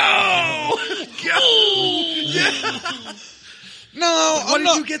like, no! No, Why I'm did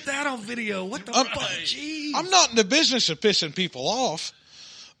not. you get that on video? What the fuck? Jeez. I'm not in the business of pissing people off.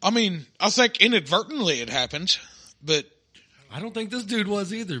 I mean, I think inadvertently it happens, but I don't think this dude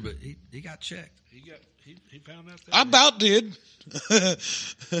was either, but he got checked. He found out that. I about did. Yeah.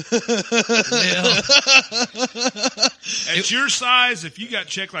 At your size, if you got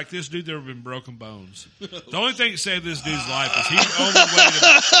checked like this dude, there would have been broken bones. The only thing that saved this dude's life is he only weighed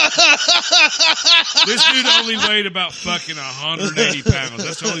this dude only weighed about fucking 180 pounds.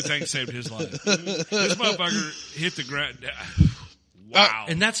 That's the only thing that saved his life. This motherfucker hit the ground. Wow.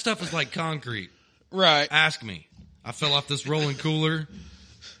 And that stuff is like concrete. Right. Ask me. I fell off this rolling cooler.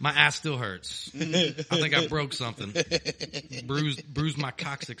 My ass still hurts. I think I broke something. Bruised my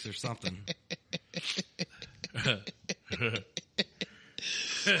coccyx or something.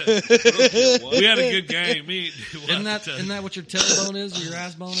 We had a good game. Isn't that what your tailbone is, or your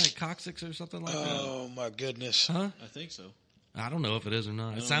ass bone, like coccyx or something like that? Oh my goodness. Huh? I think so. I don't know if it is or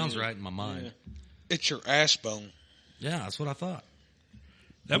not. It sounds right in my mind. It's your ass bone. Yeah, that's what I thought.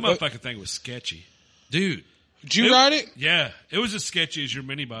 That motherfucking thing was sketchy. Dude. Did you ride it? Yeah, it was as sketchy as your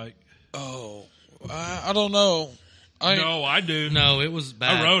mini bike. Oh, I don't know. No, I do. No, it was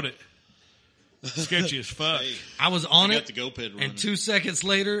bad. I rode it. Sketchy as fuck. Hey, I was on I it, got the GoPed running. and 2 seconds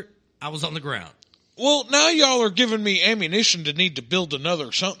later, I was on the ground. Well, now y'all are giving me ammunition to need to build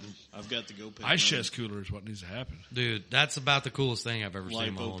another something. I've got the GoPed Ice running. chest cooler is what needs to happen. Dude, that's about the coolest thing I've ever seen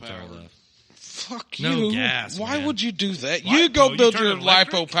in my whole entire Lipo-powered. life. Fuck No you. gas, Why man. would you do that? Lipo? You go You build turn your it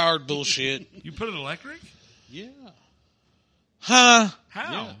electric? lipo-powered bullshit. You put it electric? Yeah. Huh?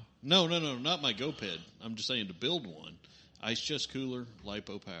 How? Yeah. No, not my GoPed. I'm just saying to build one. Ice chest cooler,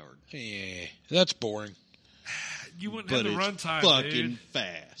 lipo powered. Yeah, that's boring. You wouldn't But have the it's runtime, fucking dude.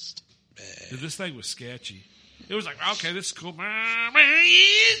 fast. Dude, this thing was sketchy. It was like, okay, this is cool. Yeah,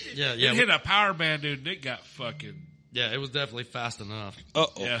 It hit a power band, dude, and it got fucking, Yeah, it was definitely fast enough.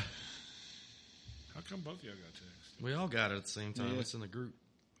 Uh-oh. yeah. How come both of y'all got text? We all got it at the same time. Yeah. It's in the group.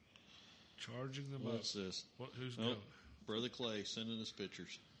 Charging them up. What's this? Who's Oh, going? Brother Clay sending us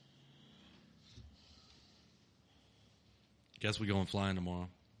pictures. Guess we going flying tomorrow.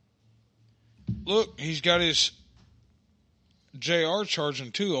 Look, he's got his JR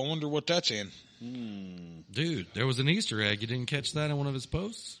charging too. I wonder what that's in. Dude, there was an Easter egg. You didn't catch that in one of his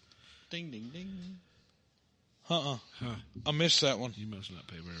posts? Ding, ding, ding. I missed that one. You must not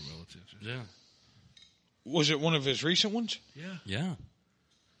pay very well attention. Yeah. Was it one of his recent ones? Yeah. Yeah.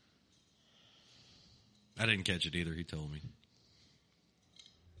 I didn't catch it either. He told me.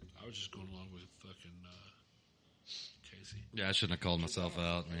 I was just going along with fucking Casey. Yeah, I shouldn't have called myself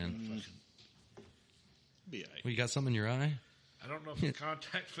out, man. Be all right. Well, you got something in your eye? I don't know if the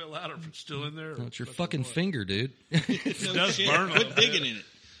contact fell out or if it's still in there. No, it's your fucking finger, dude. It No does shit. burn a Quit little digging bit. in it.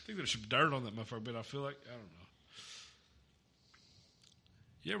 I think there's some dirt on that motherfucker, but I feel like, I don't know.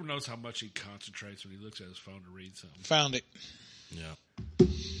 You ever notice how much he concentrates when he looks at his phone to read something? Found it. Yeah.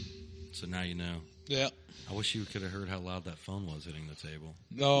 So now you know. Yeah. I wish you could have heard how loud that phone was hitting the table.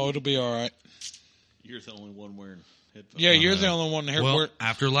 No, it'll be all right. You're the only one wearing headphones. Yeah, you're the only one here. Well,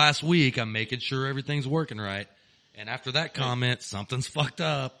 after last week, I'm making sure everything's working right. And after that comment, something's fucked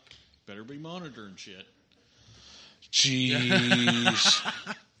up. Better be monitoring shit. Jeez.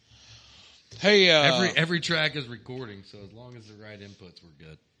 Hey, Every track is recording, so as long as the right inputs, we're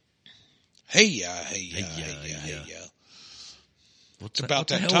good. hey, What's It's about what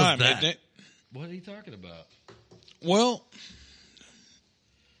the that hell is time, that? isn't it? What are you talking about? Well,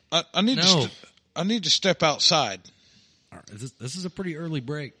 I need No. I need to step outside. All right, this is a pretty early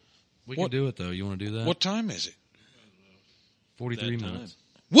break. We What- can do it, though. You want to do that? What time is it? 43 That time. minutes.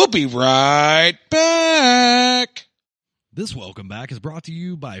 We'll be right back. This welcome back is brought to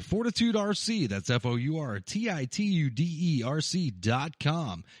you by Fortitude RC. That's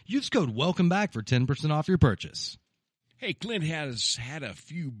FOURTITUDERC.com. Use code welcome back for 10% off your purchase. Hey, Clint has had a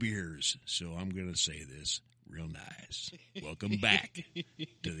few beers, so I'm going to say this real nice. Welcome back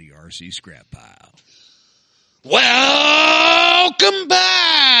to the RC Scrap Pile. Welcome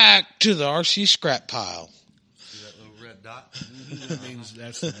back to the RC Scrap Pile. See that little red dot? That means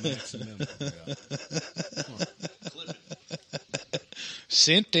that's the maximum.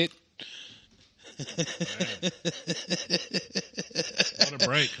 Sent it. What a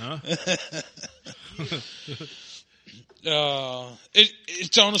break, huh?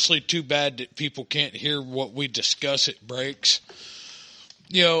 It's honestly too bad that people can't hear what we discuss at breaks.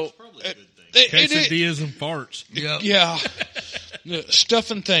 You know, Probably a good thing. Quesadillas and farts. Yep. yeah.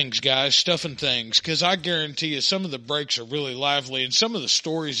 Stuffing things, guys, stuffing things. Because I guarantee you some of the breaks are really lively, and some of the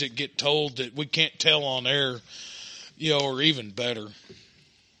stories that get told that we can't tell on air, you know, are even better.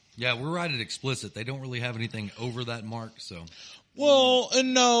 Yeah, we're rated explicit. They don't really have anything over that mark, so. Well,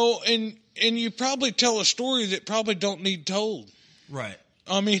 and no, and you probably tell a story that probably don't need told. Right.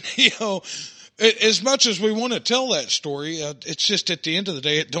 I mean, you know, as much as we want to tell that story, it's just at the end of the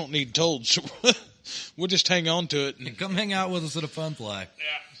day, it don't need told. So we'll just hang on to it. And come hang out with us at a fun fly.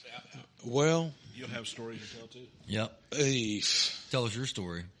 Well, You'll have stories to tell, too. Yep. Tell us your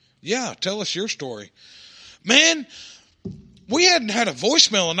story. Yeah, tell us your story. Man, we hadn't had a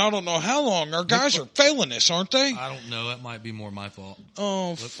voicemail in I don't know how long. Our guys are failing us, aren't they? I don't know. That might be more my fault. Oh,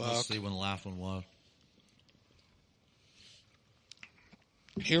 Let's fuck. see when the last one was.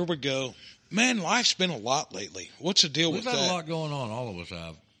 Here we go. Man, life's been a lot lately. What's the deal We've with had that? a lot going on. All of us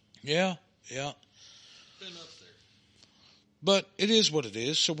have. Yeah. Been up there. But it is what it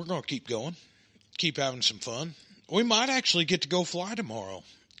is, so we're going to keep going. Keep having some fun. We might actually get to go fly tomorrow.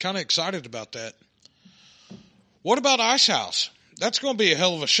 Kind of excited about that. What about Ice House? That's going to be a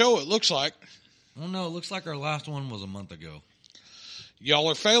hell of a show, it looks like. I don't know. It looks like our last one was a month ago. Y'all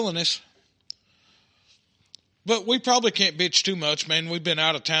are failing us. But we probably can't bitch too much, man. We've been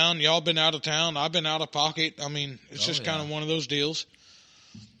out of town. Y'all been out of town. I've been out of pocket. I mean, it's just kind of one of those deals.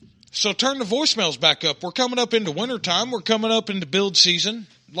 So turn the voicemails back up. We're coming up into wintertime. We're coming up into build season.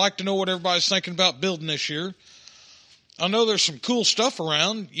 Like to know what everybody's thinking about building this year. I know there's some cool stuff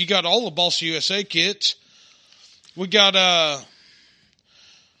around. You got all the Boss USA kits. We got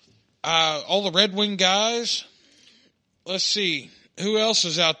all the Red Wing guys. Let's see. Who else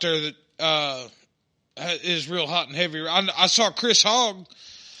is out there that is real hot and heavy? I saw Chris Hogg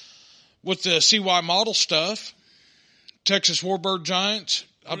with the CY model stuff. Texas Warbird Giants,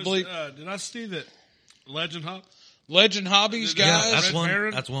 I believe. Did I see that Legend Hop? Legend Hobbies Yeah, guys. that's Red one.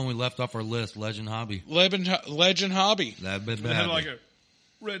 Baron? That's one we left off our list. Legend Hobby. Legend Hobby. That'd been They had bad. like a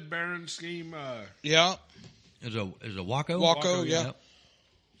Red Baron scheme. Yeah. Is a Waco? Waco, yeah. Yep.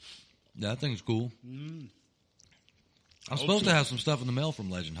 Yeah, that thing's cool. I'm supposed to have some stuff in the mail from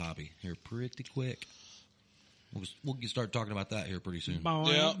Legend Hobby here pretty quick. We'll start talking about that here pretty soon.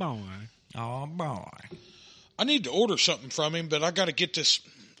 Boy, Yeah. boy. Oh boy! I need to order something from him, but I got to get this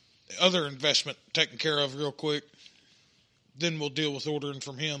other investment taken care of real quick. Then we'll deal with ordering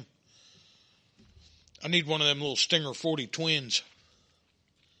from him. I need one of them little Stinger 40 twins.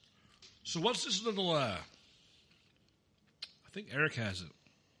 So what's this little? I think Eric has it.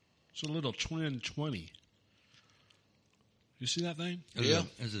 It's a little twin 20. You see that thing? Yeah.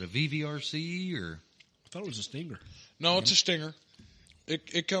 Is it a VVRC or? I thought it was a Stinger. No, it's a Stinger.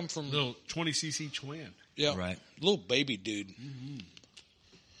 It come from Little 20cc twin. yeah, Right. little baby dude.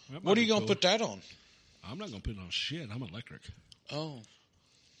 That What might are you be going to cool. put that on? I'm not going to put it on shit. I'm electric. Oh,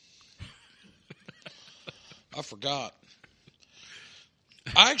 I forgot.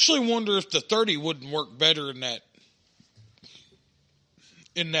 I actually wonder if the 30 wouldn't work better in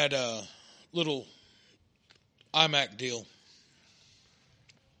that little iMac deal.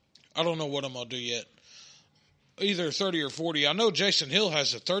 I don't know what I'm gonna do yet. Either 30 or 40. I know Jason Hill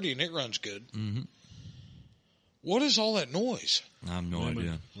has a 30 and it runs good. Mm-hmm. What is all that noise? I have no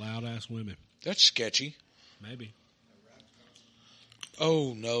idea. Loud ass women. That's sketchy. Maybe.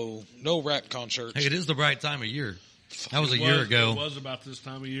 Oh no rap concerts. Hey, it is the right time of year. That was a It year It ago. was about this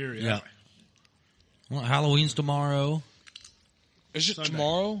time of year. Yeah. Yeah. Well, Halloween's tomorrow Is it Sunday.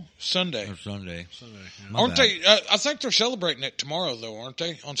 tomorrow? Sunday. or Sunday. Sunday. Yeah. My Aren't bad. they? I think they're celebrating it tomorrow, though, aren't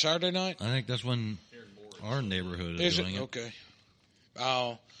they? On Saturday night? I think that's when our neighborhood is Is doing it? it. Okay.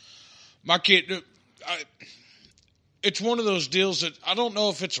 Oh, my kid. It's one of those deals that I don't know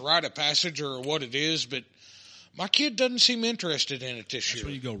if it's a rite of passage or what it is, but my kid doesn't seem interested in it this That's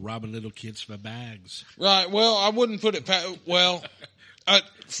where year. you go robbing little kids for bags. Right. Well, I wouldn't put it. Well,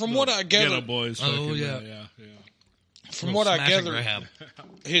 from what I Ghetto gather, boys. Oh, fucking, yeah. yeah. from what I Smash and gather, grab.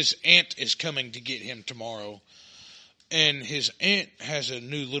 his aunt is coming to get him tomorrow, and his aunt has a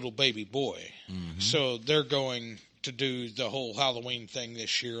new little baby boy. So they're going to do the whole Halloween thing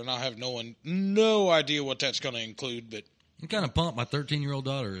this year, and I have no idea what that's going to include, but I'm kind of pumped. My 13-year-old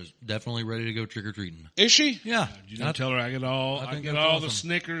daughter is definitely ready to go trick or treating. Is she? Yeah. Did you not tell her I get all think the that's awesome.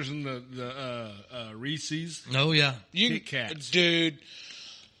 Snickers and the Reese's? Oh yeah. Kit Kats. Dude.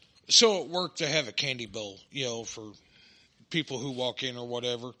 So at work they have a candy bowl, for people who walk in or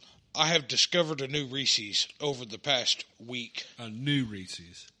whatever. I have discovered a new Reese's over the past week. A new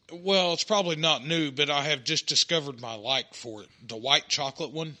Reese's. Well, it's probably not new, but I have just discovered my like for it. The white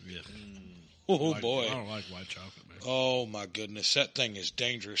chocolate one. Yeah. Oh, boy. I don't like white chocolate, man. Oh, my goodness. That thing is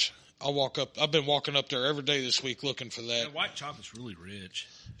dangerous. I've been walking up there every day this week looking for that. Yeah, white chocolate's really rich.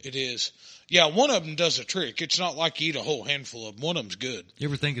 It is. Yeah, one of them does a trick. It's not like you eat a whole handful of them. One of them's good. You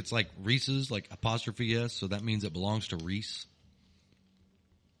ever think it's like Reese's, like apostrophe S, so that means it belongs to Reese?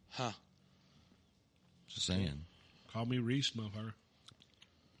 Huh. Just saying. Call me Reese, motherfucker.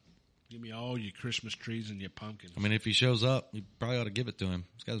 Give me all your Christmas trees and your pumpkins. I mean, if he shows up, you probably ought to give it to him.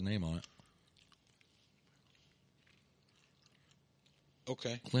 It's got his name on it.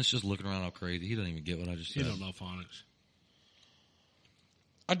 Okay. Clint's just looking around all crazy. He doesn't even get what I just You said. don't know phonics.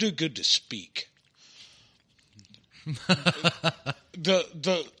 I do good to speak.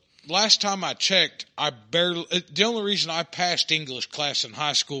 The last time I checked, the only reason I passed English class in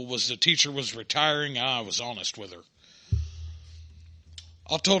high school was the teacher was retiring and I was honest with her.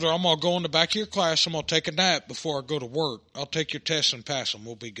 I told her, I'm going to go in the back of your class, I'm going to take a nap before I go to work. I'll take your tests and pass them.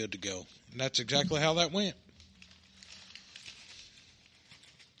 We'll be good to go. And that's exactly how that went.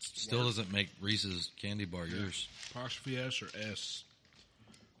 Still doesn't make Reese's candy bar yours. Apostrophe S or S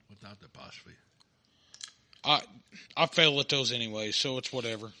without the apostrophe. I fail at those anyway, so it's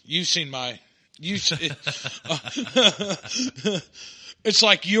whatever. You've seen my... it's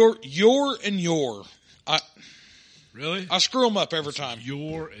like your and your. Really? I screw them up every time.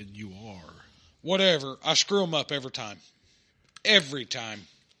 You're and you are. Whatever. I screw them up every time. Every time.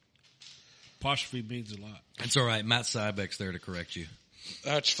 Apostrophe means a lot. It's all right. Matt Sybeck's there to correct you.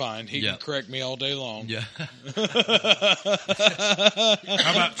 That's fine. He can correct me all day long. Yeah. How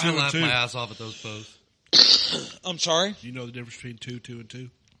about two I and laugh two? my ass off at those posts. I'm sorry? Do you know the difference between two, and two?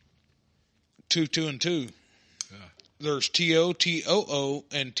 2 and 2. Yeah. There's TO, TOO,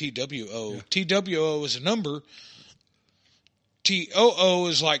 and TWO. Yeah. TWO is a number. TOO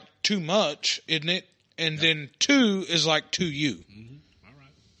is like too much, isn't it? And then 2 is like 2U. Mm-hmm. All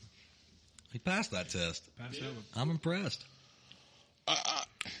right. He passed that test. Pass that one. I'm impressed.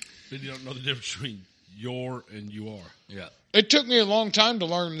 Then you don't know the difference between your and you are. Yeah. It took me a long time to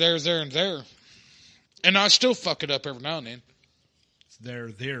learn there, and there. And I still fuck it up every now and then. It's there.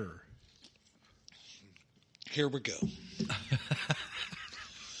 Here we go.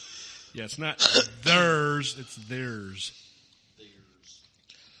 Yeah, it's not theirs, it's theirs.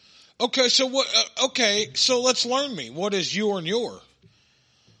 Okay, so what? So let's learn me. What is your and your?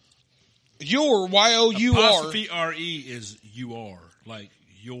 Your YOUR. Apostrophe RE is you are. Like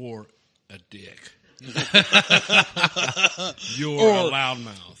you're a dick. You're a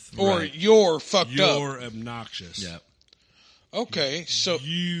loudmouth. Or you're fucked up. You're obnoxious. Yeah. Okay, so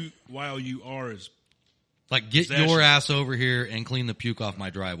You YOUR is Like, get Possession. your ass over here and clean the puke off my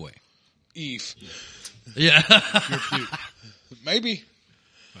driveway. Eve. Yeah. your puke. Maybe.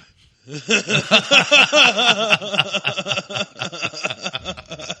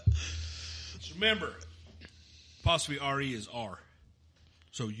 So remember, apostrophe RE is R.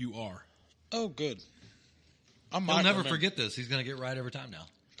 So you are. Oh, good. I He'll might never remember. forget this. He's going to get right every time now.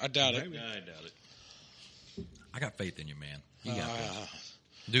 I doubt it. I doubt it. I got faith in you, man. You got faith.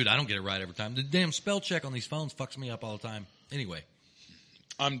 Dude, I don't get it right every time. The damn spell check on these phones fucks me up all the time. Anyway.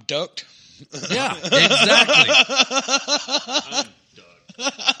 I'm ducked. Yeah, exactly.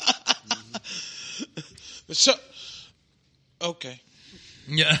 So, okay.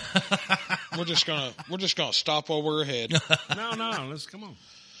 Yeah. We're just gonna stop while we're ahead. No, let's come on.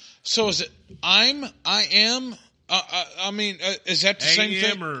 So is it I am? I mean, is that the same AM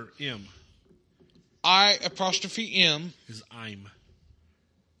thing? or M I apostrophe M, is I'm.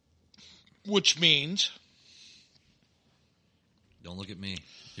 which means Don't look at me.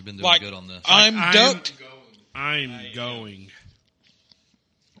 You've been doing like good on this. I'm ducked, I'm going.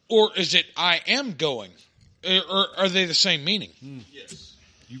 or is it I am going? Or are they the same meaning? Yes.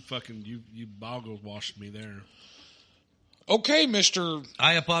 You boggle washed me there. Okay, Mr.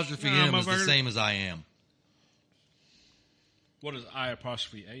 I apostrophe No, M is the motherfucker. same as I am. What is I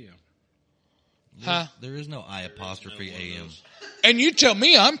apostrophe AM? Huh? There is no I apostrophe AM. And you tell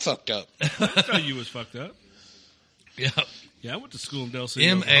me I'm fucked up. I thought you was fucked up. Yeah. Yeah, I went to school in Del City.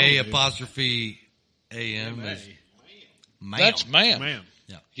 M A Oklahoma, dude. apostrophe AM M.A. is ma'am. That's ma'am. Ma'am.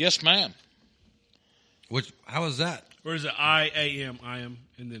 Yes, ma'am. Which, how is that? Or is it I AM,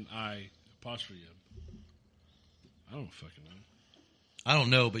 and then I apostrophe M? I don't fucking know. I don't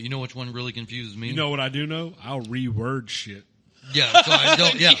know, but you know which one really confuses me? You know what I do know? I'll reword shit. Yeah, so I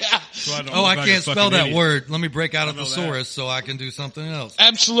don't. Yeah. So I don't Oh, look I like a can't spell fucking that idiot. word. Let me break out a I know that. thesaurus so I can do something else.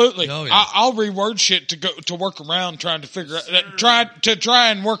 Absolutely. Oh, yeah. I'll reword shit to work around trying to figure out, try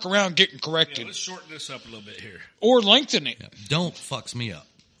and work around getting Yeah, corrected let's shorten this up a little bit here. or lengthen it. Yeah. Don't fucks me up.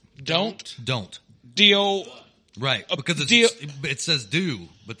 Don't. Don't. Right, because deal- it says do,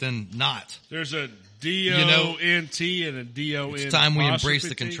 but then not. There's a D-O-N-T and a D-O-N. It's time we embrace the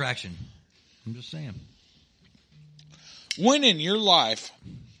apostrophe T. contraction. I'm just saying. When in your life,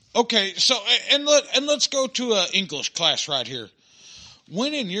 okay, so and let's go to a English class right here.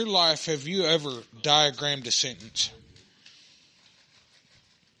 When in your life have you ever diagrammed a sentence?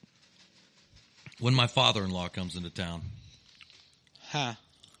 When my father-in-law comes into town, Huh?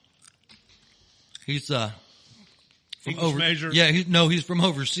 he's from English major? Yeah, he's from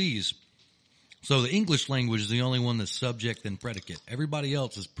overseas. So the English language is the only one that's subject and predicate. Everybody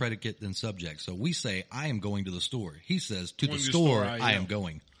else is predicate and subject. So we say, I am going to the store. He says, to the store, I am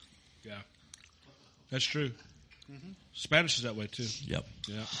going. Yeah. That's true. Spanish is that way, too. Yep.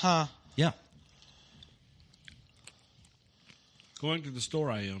 Yeah. Huh? Yeah. Going to the store,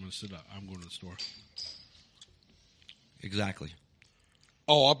 I am, instead of I'm going to the store. Exactly.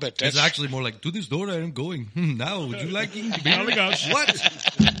 Oh, I bet that's It's actually more like, to the store, I am going. Now, would you like English beer? Oh my gosh. What?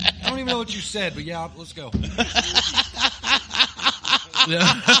 I don't even know what you said, but yeah, let's go.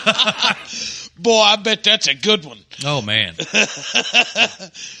 Yeah. Boy, I bet that's a good one. Oh, man.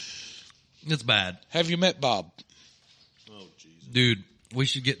 It's bad. Have you met Bob? Dude, we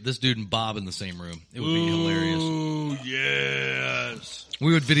should get this dude and Bob in the same room. It would be hilarious. Ooh, yes.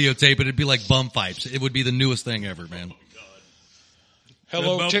 We would videotape it. It'd be like bum fights. It would be the newest thing ever, man.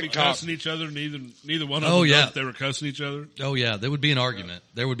 Hello, They'd both be TikTok. cussing each other. Neither one of them Oh, knows yeah. if they were cussing each other. Oh, yeah. There would be an argument.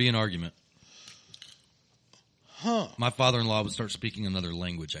 There would be an argument. Huh? My father-in-law would start speaking another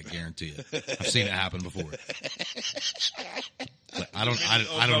language, I guarantee you. I've seen it happen before. But I don't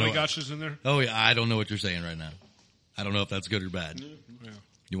know. Gotchas in there. Oh, yeah. I don't know what you're saying right now. I don't know if that's good or bad. Yeah.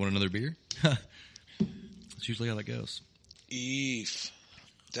 You want another beer? That's usually how that goes. Eve.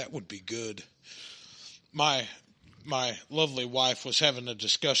 That would be good. My lovely wife was having a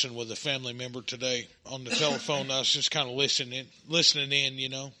discussion with a family member today on the telephone. I was just kind of listening in, you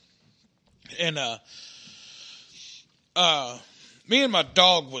know. And me and my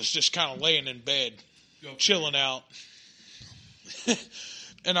dog was just kind of laying in bed, chilling out.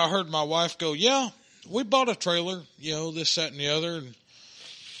 And I heard my wife go, "Yeah, we bought a trailer, you know, this, that, and the other, and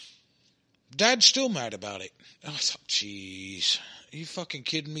Dad's still mad about it." And I thought, "Jeez, are you fucking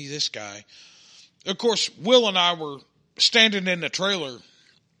kidding me, this guy?" Of course, Will and I were standing in the trailer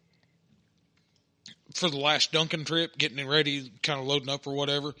for the last Duncan trip, getting ready, kind of loading up or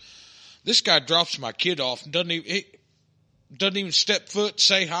whatever. This guy drops my kid off and doesn't even step foot,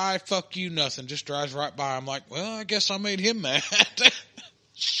 say hi, fuck you, nothing. Just drives right by. I'm like, well, I guess I made him mad.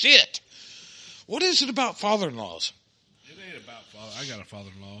 Shit. What is it about father-in-laws? It ain't about father. I got a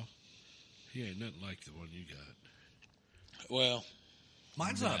father-in-law. He ain't nothing like the one you got. Well,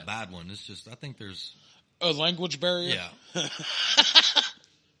 Mine's not a bad one. It's just, I think there's... a language barrier? Yeah.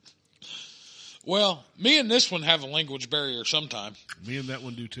 Well, me and this one have a language barrier sometime. Me and that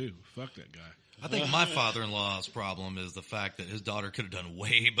one do too. Fuck that guy. I think my father-in-law's problem is the fact that his daughter could have done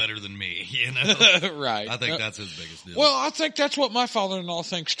way better than me, you know? Right. I think that's his biggest deal. Well, I think that's what my father-in-law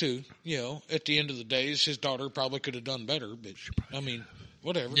thinks too. You know, at the end of the day, his daughter probably could have done better, but I mean,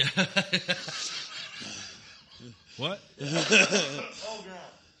 whatever. Yeah. What? Oh, God.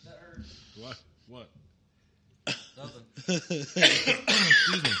 That hurt. What? Nothing.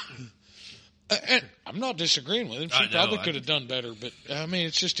 Excuse me. And I'm not disagreeing with him. She I know, probably could have done better, but I mean,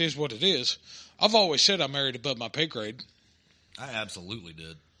 it just is what it is. I've always said I married above my pay grade, I absolutely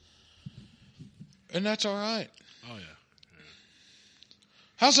did. and that's all right. Oh yeah.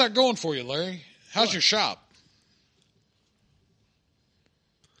 How's that going for you, Larry? How's your shop?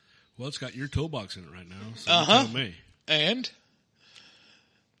 Well, it's got your toolbox in it right now. So Uh-huh. you tell me. And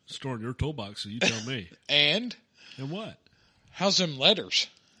Storing your toolbox, so you tell me. and And what? how's them letters?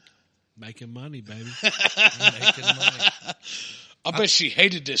 Making money, baby. Making money. I bet she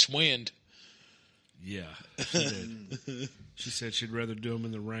hated this wind. Yeah, she did. She said she'd rather do them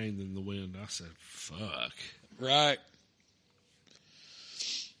in the rain than the wind. I said, fuck. Right.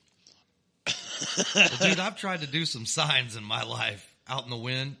 Well, dude, I've tried to do some signs in my life out in the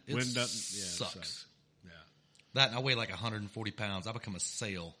wind. It Wind doesn't, yeah, it sucks. sucks. Yeah. That, and I weigh like 140 pounds. I become a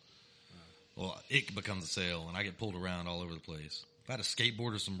sail. Well, it becomes a sail, and I get pulled around all over the place. If I had a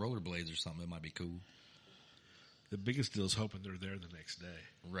skateboard or some rollerblades or something, that might be cool. The biggest deal is hoping they're there the next day.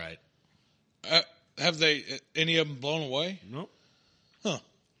 Right. Have they any of them blown away? Nope. Huh.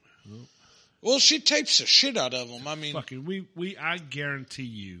 Well, she tapes the shit out of them. I mean, Fucking, I guarantee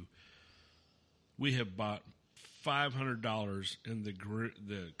you, we have bought $500 in the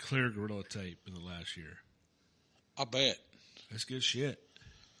clear Gorilla Tape in the last year. I bet. That's good shit.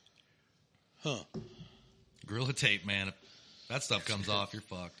 Huh. Gorilla Tape, man. If that stuff comes off, you're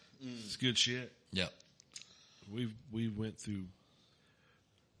fucked. It's good shit. Yep. We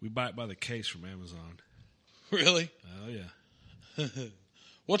buy it by the case from Amazon. Really? Oh yeah.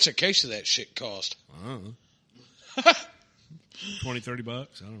 What's a case of that shit cost? I don't know. $20, $30.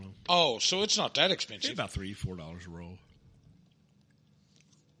 I don't know. Oh, so it's not that It's expensive. about $3-4 a roll.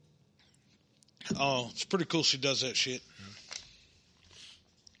 Oh, it's pretty cool she does that shit.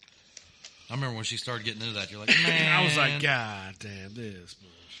 I remember when she started getting into that, you're like, man. I was like, God damn this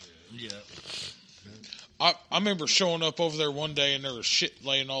bullshit. Yeah. I remember showing up over there one day and there was shit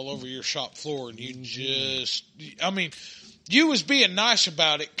laying all over your shop floor, and you just, I mean, you was being nice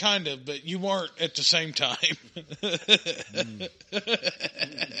about it, kind of, but you weren't at the same time.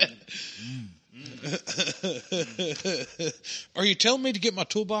 Are you telling me to get my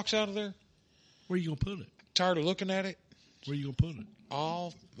toolbox out of there? Where you gonna put it? Tired of looking at it? Where you gonna put it?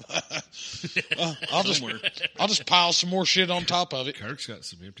 I'll just pile some more shit on top of it. Kirk's got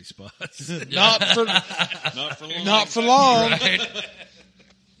some empty spots. Not for long. Not for long.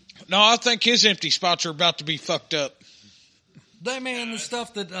 No, I think his empty spots are about to be fucked up. That, man, the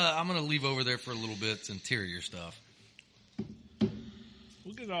stuff that I'm going to leave over there for a little bit, it's interior stuff.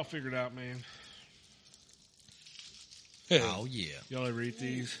 We'll get it all figured out, man. Oh, yeah. Y'all ever eat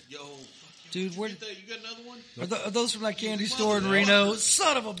these? Yo, Dude, where, you got another one? are those from that candy store in Reno?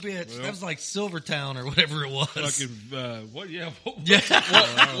 Son of a bitch. That was like Silvertown or whatever it was. Fucking, what? Yeah.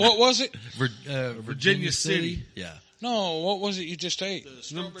 What was it? Virginia City. Yeah. No, what was it you just ate?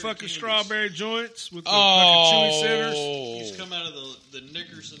 Them fucking strawberry joints with the Oh. fucking chewy centers. These come out of the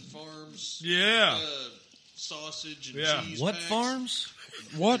Nickerson Farms Yeah. sausage and Yeah. cheese What packs. farms?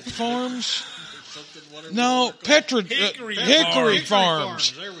 What farms? Something, whatever No, they're called. Hickory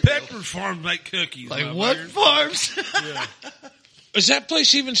Farms. There we go. Pecker Farm make cookies. Like what motherfuckers. farms? Is that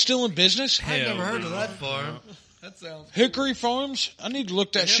place even still in business? I've never heard no. of that farm. That sounds... Hickory Farms? I need to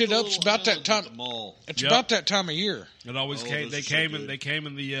look that They have shit the up. It's little about that islands time. at the mall. It's Yep. about that time of year. It always Oh, came. those They are so came in. good. They came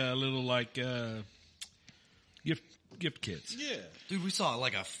in the little like gift kits. Yeah. Dude, we saw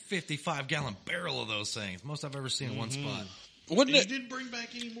like a 55-gallon barrel of those things. Most I've ever seen in one spot. Wouldn't And you it? didn't bring back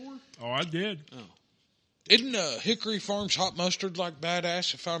any more? Oh, I did. Oh. Isn't Hickory Farms hot mustard like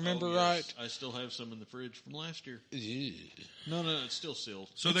badass? If I remember Oh, right. yes. I still have some in the fridge from last year. Yeah. No, it's still sealed.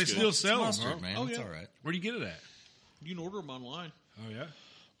 So It's they good. still sell them, Mustard, huh? man. Oh, It's yeah. all right. Where do you get it at? You can order them online. Oh yeah.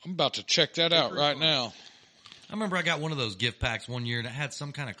 I'm about to check that out right now. I remember I got one of those gift packs one year, and it had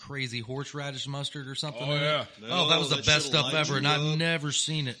some kind of crazy horseradish mustard or something Oh in yeah. it. Oh, that was the that best shit'll stuff light ever, you and I've up. never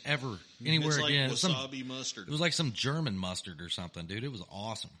seen it ever anywhere It's like again. It was some- wasabi mustard. It was like some German mustard or something, dude. It was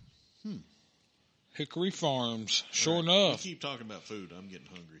awesome. Hickory Farms. Sure We enough. keep talking about food. I'm getting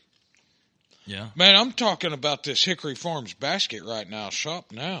hungry. Yeah. Man, I'm talking about this Hickory Farms basket right now.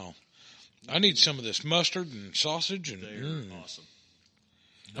 Shop now. I need some of this mustard and sausage and They're awesome.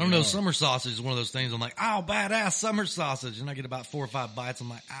 I don't know. Summer sausage is one of those things. I'm like, oh, badass summer sausage, and I get about 4 or 5 bites. I'm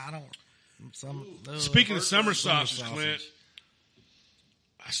like, I don't. Speaking of summer sausage, Clint,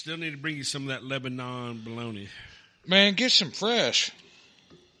 I still need to bring you some of that Lebanon bologna. man, get some fresh.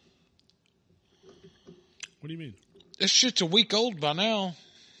 What do you mean? This shit's a week old by now.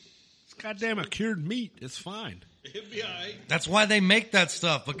 It's goddamn a cured meat. It's fine. It'd be all right. That's why they make that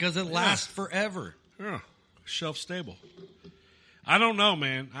stuff, because it lasts forever. Yeah, shelf stable. I don't know,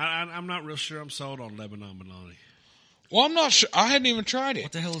 man. I'm not real sure I'm sold on Lebanon bologna. Well, I'm not sure. I hadn't even tried What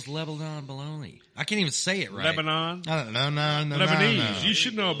it. the hell is Lebanon bologna? I can't even say it right. Lebanon, No. Lebanese. You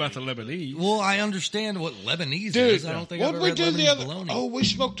should know about the Lebanese. Well, I understand what Lebanese Dude, is. I don't think what I've ever we had do the Lebanese other? bologna. Oh, we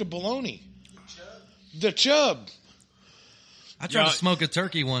smoked a bologna. The chub. I tried Yeah. to smoke a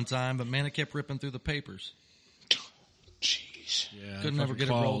turkey one time, but man, it kept ripping through the papers. Jeez. Yeah, Couldn't ever fucking get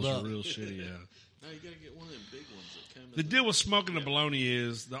it rolled claws are up. Real shitty. Yeah. Now you gotta get one of them big ones that come. The deal with smoking the bologna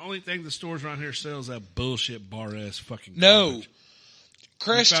is the only thing the stores around here sells that bullshit bar ass fucking. No. garbage. You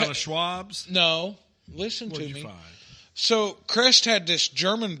Crest. found a Schwab's. No. Listen What'd to you me. find? So Crest had this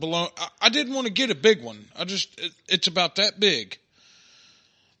German bologna. I didn't want to get a big one. It's about that big,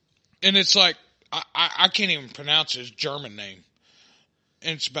 and it's like I can't even pronounce his German name,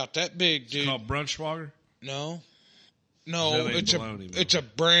 and it's about that big, dude. Called Brunschwager. No, That ain't it's bologna, it's a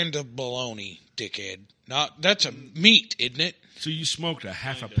brand of bologna, dickhead. Not that's a meat, isn't it? So you smoked a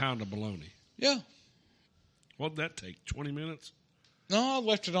half a pound of bologna. Yeah. What'd that take? 20 minutes? No, I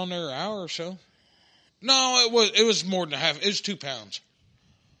left it on there an hour or so. No, it was more than a half. It was 2 pounds.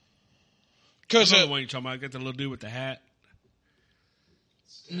 I Because know the one you're talking about. Got the little dude with the hat.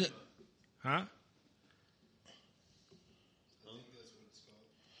 Huh?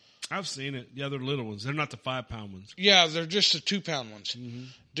 I've seen it. The other little ones. They're not the 5-pound ones. yeah, they're just the 2 pound ones. Mm-hmm.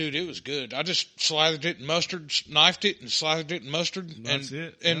 Dude, it was good. I just slathered it in mustard, knifed it and slathered it in mustard, That's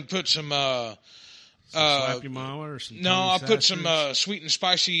it, and yeah. put some. Slappy Mama or some. No, Tony I put some Sackers? sweet and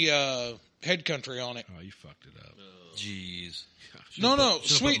spicy head country on it. Oh, you fucked it up. Jeez. No, Should've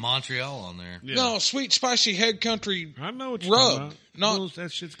sweet. put Montreal on there. Yeah. No, sweet spicy head country. I know what you're Rub. talking about. Not- Those-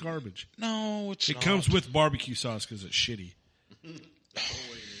 that shit's garbage. No, it's It not. comes with barbecue sauce because it's shitty.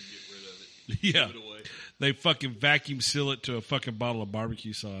 Yeah. They fucking vacuum seal it to a fucking bottle of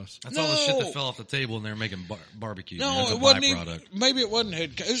barbecue sauce. That's all the shit No. that fell off the table and they're making barbecue. No, That's a it wasn't. byproduct. Maybe it wasn't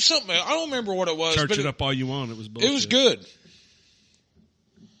head. It was something. I don't remember what it was. Church but it up all you want. It was bullshit. It was good.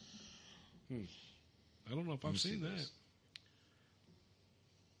 I don't know if I've seen that.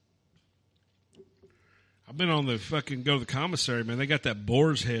 I've been on the fucking go to the commissary, man. They got that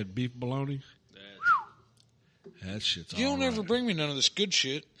boar's head beef bologna. That shit's You all don't right. ever bring me none of this good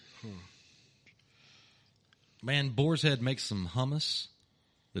shit. Man, Boar's Head makes some hummus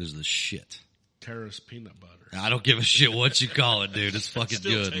that is the shit. Terrace peanut butter. I don't give a shit what you call it, dude. It's fucking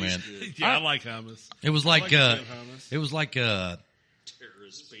Still good, tastes man. good. Yeah, I like hummus. It was like, like good hummus. it was like,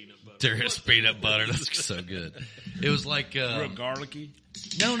 Terrorist peanut butter. Terrace peanut butter. That's so good. It was like, Real garlicky.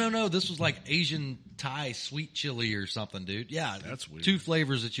 no. This was like Asian Thai sweet chili or something, dude. Yeah. That's weird. 2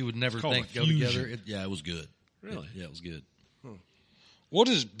 flavors that you would never called think a go fusion. together. Yeah, it was good. Really? Yeah, it was good. What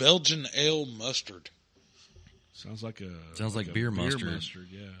is Belgian ale mustard? Sounds like Sounds like a beer mustard.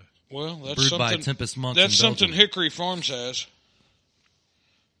 Yeah. Well, that's Brewed by something. Tempest Monks That's in something Belgium. Hickory Farms has.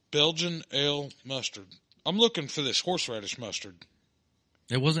 Belgian ale mustard. I'm looking for this horseradish mustard.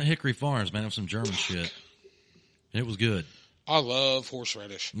 It wasn't Hickory Farms, man. It was some German shit. It was good. I love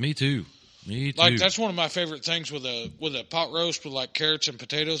horseradish. Me too. Like that's one of my favorite things with a pot roast with like carrots and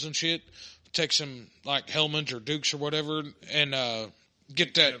potatoes and shit. Take some like Hellman's or Duke's or whatever and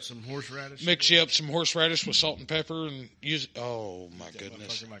get that. Have some horseradish. Mix you up some horseradish with salt and pepper and use. Oh my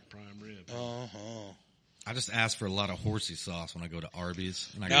goodness! Motherfucker like prime rib. I just ask for a lot of horsey sauce when I go to Arby's,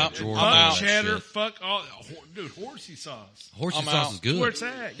 and I Now, got a drawer I'm full out. of that Cheddar, shit. fuck all, dude. Horsey sauce. Horsey I'm sauce out. is good. Where it's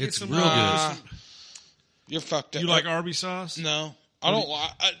at? Get It's some, real good. You're fucked up. You like Arby's sauce? No, I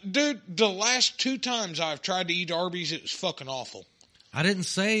don't. Dude, the last 2 times I've tried to eat Arby's, it was fucking awful. I didn't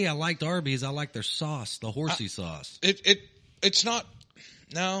say I liked Arby's. I like their sauce, the horsey sauce. It's not.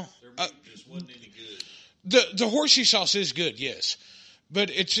 No, Just wasn't any good. the horsey sauce is good, yes, but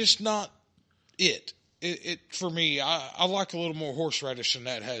it's just not it. It for me, I like a little more horseradish than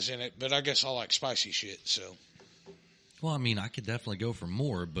that has in it, but I guess I like spicy shit. So Well, I mean, I could definitely go for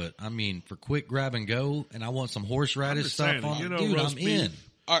more, but I mean, for quick grab and go, and I want some horseradish just stuff saying, on you it, know, dude, roast I'm beef. in.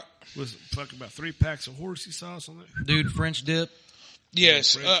 Was fucking about 3 packs of horsey sauce on that. Dude, French dip.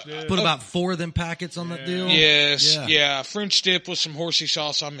 yes, French dip. Put about 4 of them packets on that deal. yes, Yeah. yeah. French dip with some horsey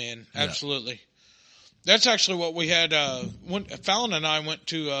sauce, I'm in. Absolutely. That's actually what we had. When Fallon and I went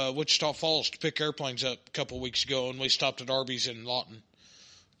to Wichita Falls to pick airplanes up a couple weeks ago, and we stopped at Arby's in Lawton.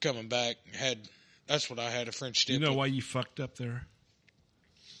 Coming back, that's what I had, a French dip. You know with. why you fucked up there?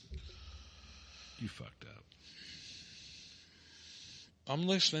 You fucked up. I'm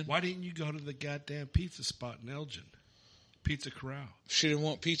listening. Why didn't you go to the goddamn pizza spot in Elgin? Pizza Corral. She didn't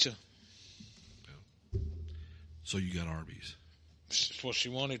want pizza. So you got Arby's. That's what she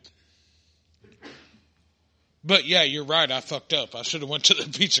wanted. But yeah, you're right. I fucked up. I should have went to the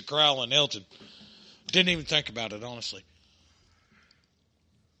Pizza Corral in Elton. Didn't even think about it, honestly.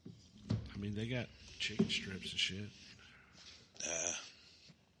 I mean, they got chicken strips and shit.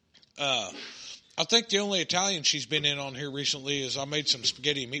 I think the only Italian she's been in on here recently is I made some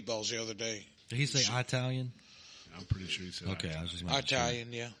spaghetti and meatballs the other day. Did he say Italian? I'm pretty sure he said Okay, I was just making sure.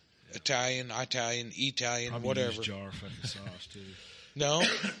 Italian, yeah. Italian, Probably whatever. used jar fucking sauce too. No,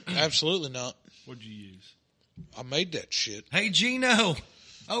 absolutely not. What'd you use? I made that shit. Hey, Gino,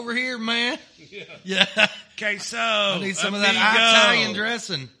 over here, man. Yeah. Queso. I need some of that Italian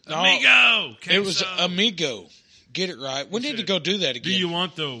dressing. Amigo. Queso. It was Amigo. Get it right. We need to go do that Do again. you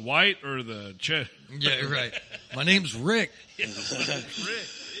want the white or the cheddar? Yeah, right. My name's Rick.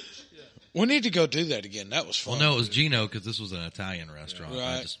 We need to go do that again. That was fun. Well, no, it was Gino because this was an Italian restaurant. I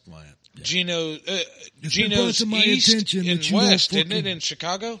Right. just went. Yeah. Gino's brought to my East attention and that you don't West, isn't it, fucking- in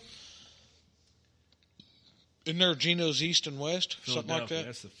Chicago? Isn't there Gino's East and West? Something like Philadelphia. that?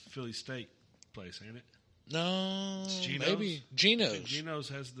 That's the Philly steak place, ain't it? No, Gino's? maybe. I think Gino's. Gino's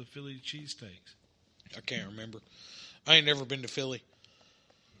has the Philly cheesesteaks. I can't remember. I ain't never been to Philly.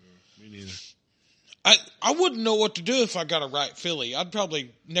 Me neither. I wouldn't know what to do if I got a right filly. I'd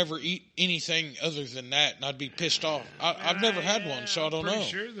probably never eat anything other than that, and I'd be pissed off. I've never had one, so I don't know. I'm pretty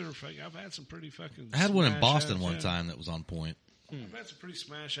sure they're fake. I've had some pretty fucking. I had one in smash Boston ass, one yeah. time that was on point. I've had some pretty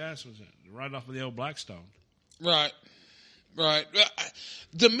smash ass ones right off of the old Blackstone. Right.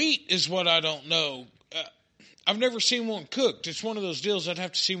 The meat is what I don't know. I've never seen one cooked. It's one of those deals I'd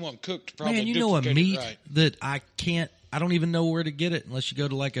have to see one cooked to probably Man, you know a duplicate it meat right. that I don't even know where to get it unless you go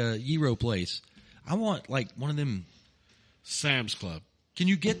to like a gyro place. I want like one of them. Sam's Club. Can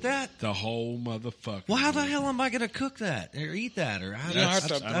you get that? The whole motherfucker. Well, how the hell am I going to cook that or eat that? Or how, have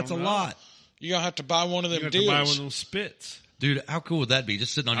to- that's a know. lot. You're going to have to buy one of You them have deals. to buy one of those spits. Dude, how cool would that be?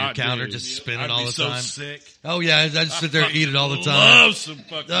 Just sitting on your counter, Dude, just spinning I'd all be the so time. sick. Oh yeah, I just sit there and eat it all the time. Love some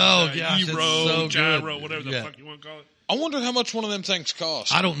fucking Oh, gosh, that's gyro, so good. gyro, whatever the Yeah. fuck you want to call it. I wonder how much one of them things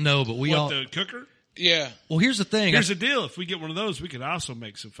cost. I don't know, but we all. The cooker? Yeah. Well, here's the thing. Here's the deal. If we get one of those, we could also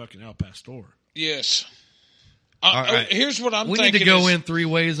make some fucking El Pastor. Yes. All right. Here's what I'm we thinking. need to go is- in 3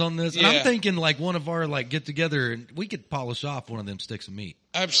 ways on this. And Yeah. I'm thinking like one of our like get together and we could polish off one of them sticks of meat.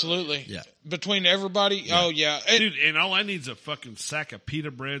 Absolutely. Yeah. Between everybody. Oh, yeah. Dude, and all I need is a fucking sack of pita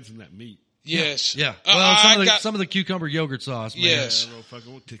breads and that meat. Yes. Yeah. Uh, Well, I got- some of the cucumbber yogurt sauce. Man. Yes. Yeah,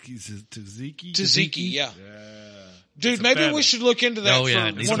 fucking tzatziki. Tzatziki, yeah. Dude, It's a maybe feta. we should look into that Oh, yeah.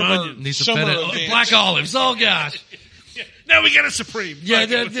 for Needs one some of our onions. Needs some summer feta. Oh, events. black olives. Oh gosh. Now we got a Supreme. Yeah, Fuck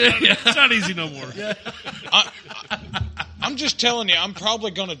it. yeah, yeah. It's not easy no more. I'm just telling you, I'm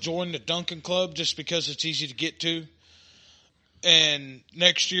probably going to join the Dunkin' Club just because it's easy to get to. And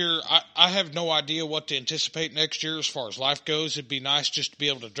next year, I have no idea what to anticipate next year as far as life goes. It'd be nice just to be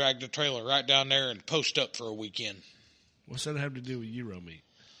able to drag the trailer right down there and post up for a weekend. What's that have to do with Euro meat?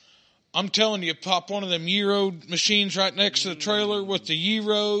 I'm telling you, pop one of them Euro machines right next to the trailer with the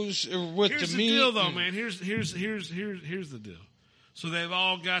Euros or with Here's the the meat. deal, though, man. Here's the deal. So they've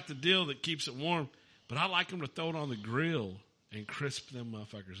all got the deal that keeps it warm, but I like them to throw it on the grill and crisp them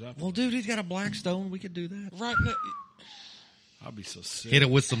motherfuckers up. Well, dude, he's got a Blackstone. We could do that. Right now. I'll be so sick. Hit it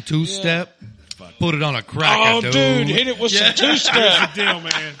with some two-step. Fuck. Put it on a cracker. Oh, dude, hit it with some two-step. Here's the deal,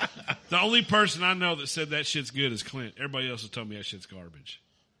 man. The only person I know that said that shit's good is Clint. Everybody else has told me that shit's garbage.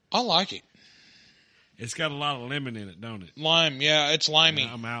 I like it. It's got a lot of lemon in it, don't it? Lime, yeah, it's limey.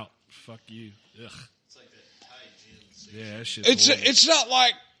 I'm out. Fuck you. Ugh. It's like that Thai gin. Yeah, that shit's horrible. It's not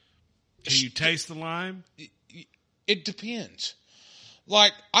like Can you taste the lime? it depends.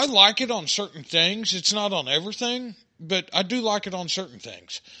 Like I like it on certain things. It's not on everything, but I do like it on certain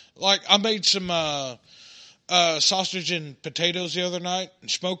things. Like I made some sausage and potatoes the other night and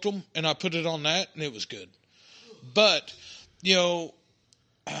smoked them, and I put it on that, and it was good. But you know.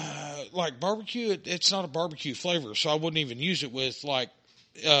 Like barbecue, it's not a barbecue flavor, so I wouldn't even use it with like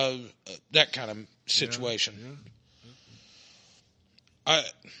that kind of situation. I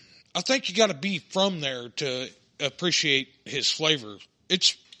think you got to be from there to appreciate his flavor.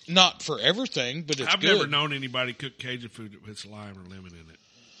 It's not for everything, but it's I've good. never known anybody cook Cajun food that puts lime or lemon in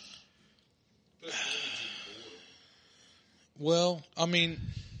it. Well, I mean,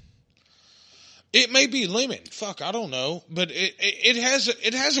 it may be lemon. Fuck, I don't know, but it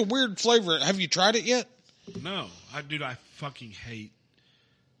has a weird flavor. Have you tried it yet? No, I fucking hate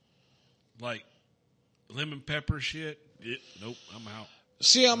like lemon pepper shit. Nope, I'm out.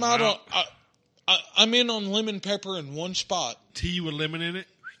 See, I'm out on. I'm in on lemon pepper in one spot. Tea with lemon in it.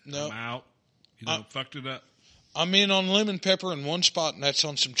 No. I'm out. You know, fucked it up. I'm in on lemon pepper in one spot, and that's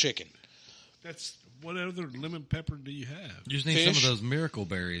on some chicken. That's what other lemon pepper do you have? You just need some Fish? of those miracle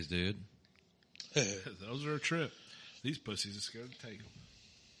berries, dude. Those are a trip. These pussies are scared to take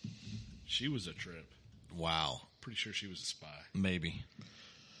them. She was a trip. Wow. Pretty sure she was a spy. Maybe.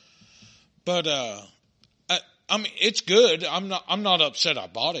 But I mean, it's good. I'm not upset I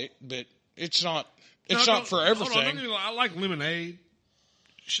bought it, but it's not for everything. I like lemonade,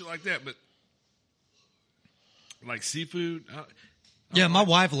 shit like that, but like seafood. Yeah, my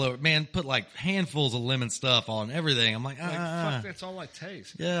wife will, man, put like handfuls of lemon stuff on everything. I'm like, fuck, that's all I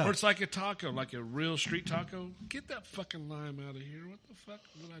taste. Yeah. Or it's like a taco, like a real street taco. Get that fucking lime out of here. What the fuck?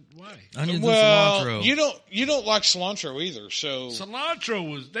 Why? onions Well, and cilantro. you don't like cilantro either, so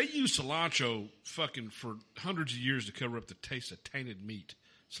They used cilantro fucking for hundreds of years to cover up the taste of tainted meat.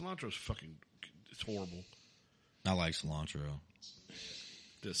 Cilantro's fucking, it's horrible. I like cilantro.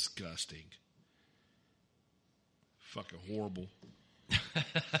 Disgusting. Fucking horrible.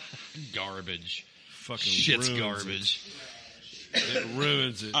 Garbage. Fucking Shit's ruins garbage. It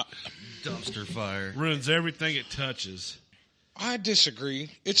ruins it. Dumpster fire. Ruins everything it touches. I disagree.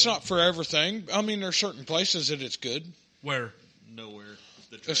 It's not for everything. I mean, there's certain places that it's good. Where? Nowhere.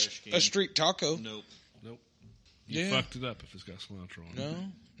 The A, trash can. a street taco. Nope. Nope. You Yeah. fucked it up if it's got cilantro on it.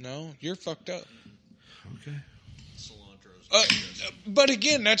 No, you're fucked up. Okay. Cilantro's. But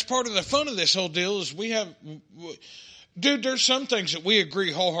again, that's part of the fun of this whole deal is dude, there's some things that we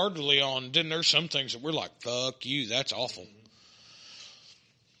agree wholeheartedly on. Then there's some things that we're like, fuck you, that's awful.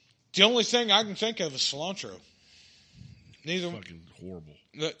 The only thing I can think of is cilantro. Neither Fucking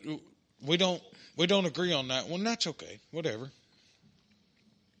horrible. we don't agree on that one. That's okay. Whatever.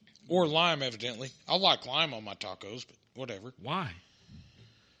 Or lime, evidently. I like lime on my tacos, but whatever. Why?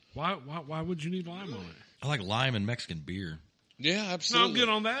 Why would you need lime on it? I like lime and Mexican beer. Yeah, No, absolutely. I'm good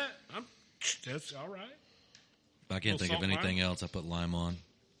on that. That's all right. I can't think of salt, anything lime? else I put lime on.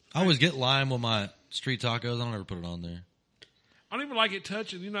 I always get lime with my street tacos. I don't ever put it on there. I don't even like it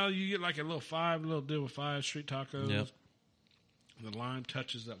touching. You know, you get like a little deal with 5 street tacos. Yep. The lime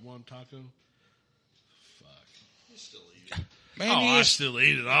touches that one taco. You still eat it. Man, Oh, you I just, still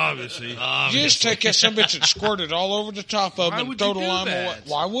eat it, obviously. you just take some bitch and squirt it all over the top of Why it and would throw you the do lime away. that?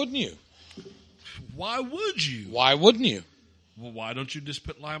 Why wouldn't you? Why would you? Why wouldn't you? Well, why don't you just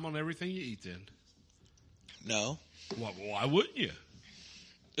put lime on everything you eat then? No. Why wouldn't you?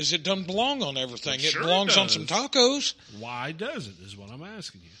 Because it doesn't belong on everything. It sure it belongs on does. some tacos. Why does it, is what I'm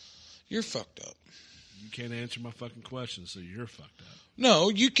asking you. You're fucked up. You can't answer my fucking question, so you're fucked up. No,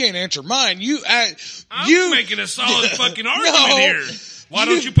 you can't answer mine. I'm making a solid fucking argument here. Why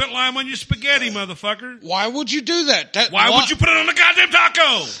don't you put lime on your spaghetti, motherfucker? Why would you do that? Why would you put it on a goddamn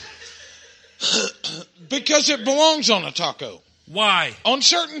taco? Because it belongs on a taco. Why? On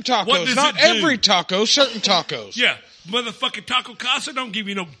certain tacos. What does Not it do? every taco, certain tacos. Yeah, motherfucking Taco Casa don't give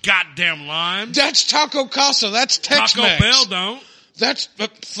you no goddamn lime. That's Taco Casa. That's Tex-Mex. Taco Bell don't. That's,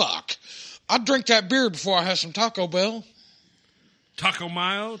 fuck. I'd drink that beer before I have some Taco Bell. Taco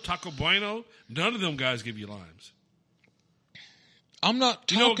Mayo, Taco Bueno, none of them guys give you limes. I'm not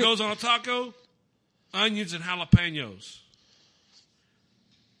talking. You know what goes on a taco? Onions and jalapenos.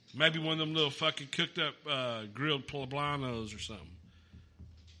 Maybe one of them little fucking cooked up grilled poblanos or something.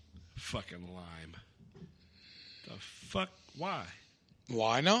 Fucking lime. The fuck? Why?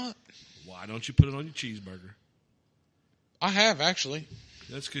 Why not? Why don't you put it on your cheeseburger? I have, actually.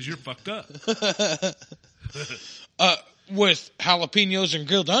 That's because you're fucked up. With jalapenos and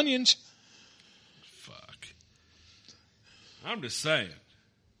grilled onions. Fuck. I'm just saying.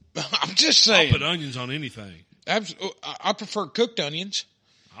 I'm just I'll saying. put onions on anything. I prefer cooked onions.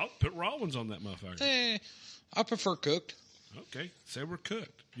 I'll put raw ones on that motherfucker. I prefer cooked. Okay, say we're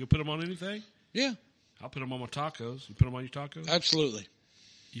cooked. You'll put them on anything? Yeah, I'll put them on my tacos. You put them on your tacos? absolutely.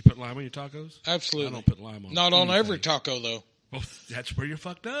 You put lime on your tacos? Absolutely. I don't put lime on Not on anything. every taco, though. Well, that's where you're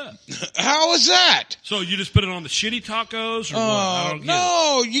fucked up. How is that? So you just put it on the shitty tacos or what? I don't get it.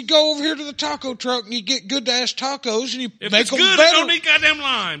 No, you go over here to the taco truck and you get good ass tacos and you If make it's them good, it better. don't need goddamn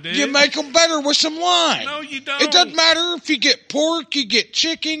lime, dude. You make them better with some lime. No, you don't. It doesn't matter if you get pork, you get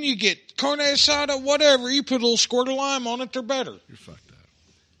chicken, you get carne asada, whatever. You put a little squirt of lime on it, they're better. You're fucked up.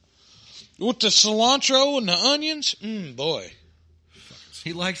 With the cilantro and the onions, boy.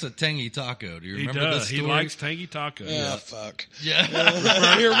 He likes a tangy taco. Do you He remember does. this He story? likes tangy tacos. Yeah, fuck. Yeah.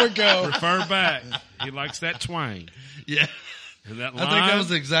 Here we go. Refer back. He likes that twang. Yeah. And that I lime. think that was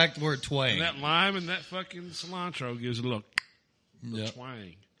the exact word, twang. and that lime and that fucking cilantro gives it a little Yep.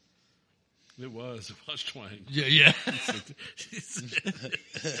 twang. It was twang. Yeah, yeah.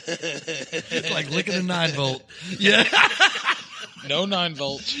 It's like licking a 9-volt. Yeah. No 9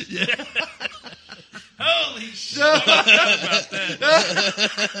 volts. Holy shit! About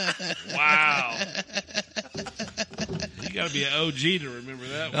that. Wow. You got to be an OG to remember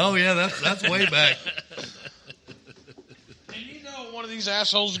that one. Oh yeah, that's way back. And you know one of these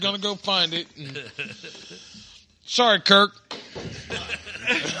assholes is going to go find it. Sorry, Kirk.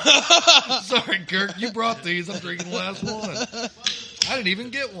 Sorry, Kirk. You brought these. I'm drinking the last one. I didn't even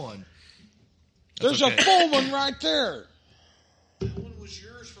get one. There's okay. a full one right there. That one was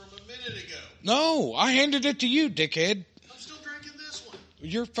yours from a minute ago. No, I handed it to you, dickhead. I'm still drinking this one.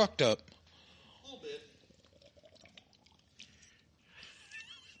 You're fucked up. A little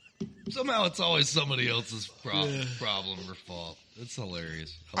bit. Somehow it's always somebody else's problem or fault. It's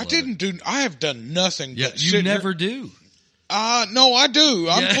hilarious. I love it. I have done nothing. Yeah, but you sit never here. do. No, I do.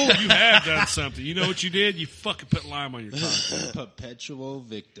 I'm Yeah. full. You have done something. You know what you did? You fucking put lime on your taco. Perpetual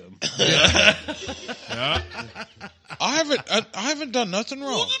victim. Yeah. I haven't done nothing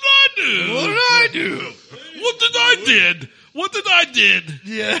wrong. What did I do? What did I do? What did I did? What did I did?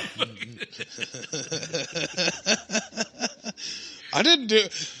 Yeah. I didn't do.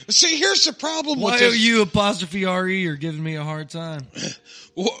 See, here's the problem with Why are this. you 'RE are giving me a hard time?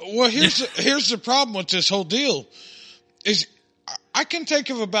 Well, here's the problem with this whole deal. Is I can think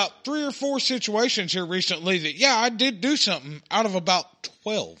of about 3 or 4 situations here recently that I did do something out of about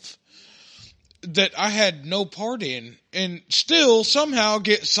 12. that I had no part in and still somehow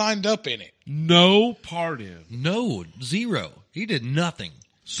get signed up in it. No part in. No, zero. He did nothing.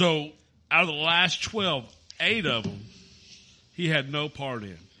 So out of the last 12, 8 of them, he had no part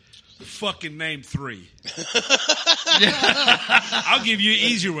in. Fucking name 3. I'll give you an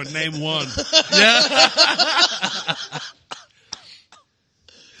easier one. Name 1. Yeah.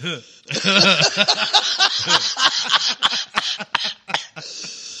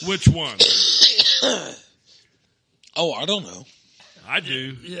 Which one? Oh, I don't know. I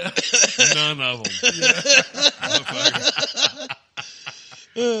do. Yeah. None of them.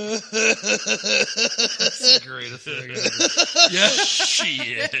 That's the greatest thing ever. Yeah.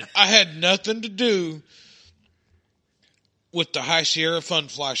 Shit. I had nothing to do with the High Sierra Fun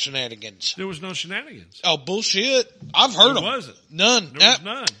Fly shenanigans. There was no shenanigans. Oh, bullshit. I've heard There them. wasn't. None. There was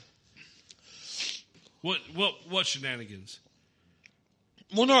none. What shenanigans?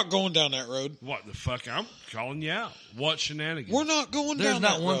 We're not going down that road. What the fuck? I'm calling you out. What shenanigans? We're not going There's down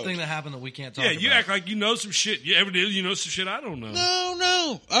not that one road. thing that happened that we can't talk Yeah, about. you act like you know some shit. You ever did? You know some shit I don't know.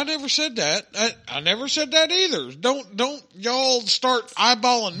 No, I never said that. I never said that either. Don't y'all start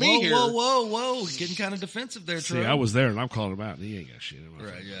eyeballing me whoa, here. Whoa. Getting kind of defensive there, See, Troy. I was there and I'm calling him out and he ain't got shit.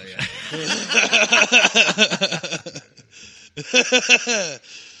 Right, yeah.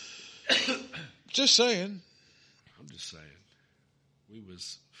 Just saying. I'm just saying. We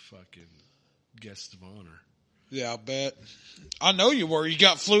was fucking guests of honor. Yeah, I bet. I know you were. You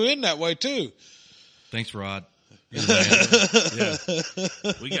got flew in that way too. Thanks, Rod. You're the man.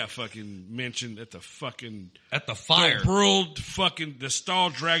 Yeah. We got fucking mentioned at the fucking At the fire. the Stall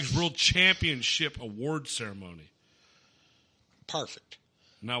Drags World Championship award ceremony. Perfect.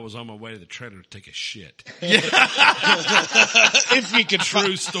 And I was on my way to the trailer to take a shit. If you could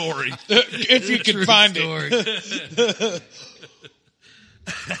True story. if you could True find story. it.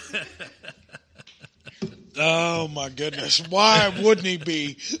 Oh my goodness! Why wouldn't he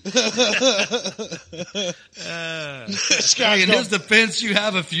be? This Hey, guy's in going, his defense, you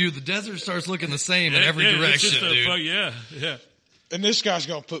have a few. The desert starts looking the same in every Yeah, it's direction, just a dude. yeah. and this guy's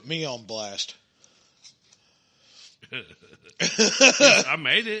going to put me on blast. I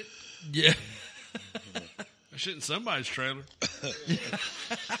made it. Yeah. I shit in somebody's trailer.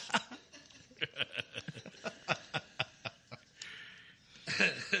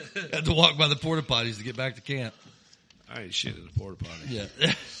 Had to walk by the porta potties to get back to camp. I ain't shit in the porta potty. Yeah.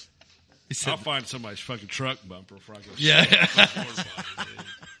 He said, I'll find somebody's fucking truck bumper before I go Yeah. shit in the porta potty.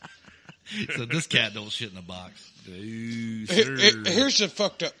 so this cat don't shit in a box. Dude, Here's the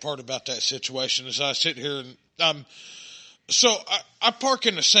fucked up part about that situation: is I sit here and so I park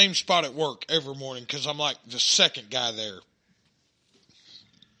in the same spot at work every morning because I'm like the second guy there.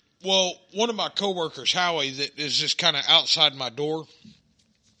 Well, one of my coworkers, Howie, that is just kind of outside my door.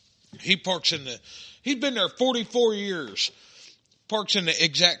 He parks in he's been there 44 years. Parks in the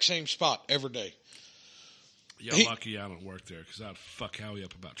exact same spot every day. Y'all lucky I don't work there because I'd fuck Howie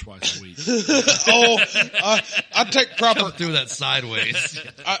up about twice a week. Oh, I take proper Through that sideways.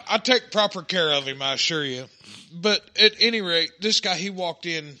 I take proper care of him, I assure you. But at any rate, this guy, he walked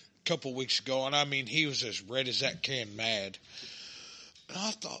in a couple weeks ago, and I mean, he was as red as that can mad. And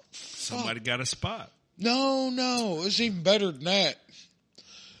I thought, Somebody got a spot. no, it was even better than that.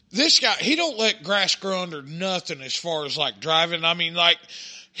 This guy, he don't let grass grow under nothing as far as like driving. I mean, like,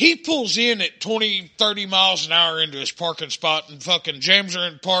 he pulls in at 20, 30 miles an hour into his parking spot and fucking jams her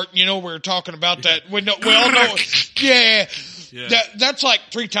in park. You know, we were talking about that. We all know. Yeah. That's like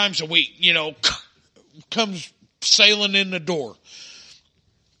 3 times a week, you know, comes sailing in the door.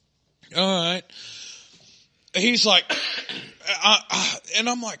 All right. He's like, and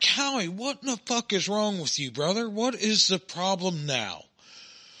I'm like, Howie, what in the fuck is wrong with you, brother? What is the problem now?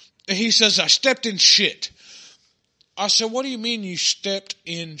 And he says, I stepped in shit. I said, what do you mean you stepped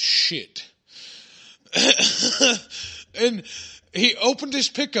in shit? And he opened his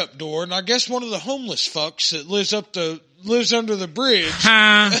pickup door, and I guess one of the homeless fucks that lives under the bridge,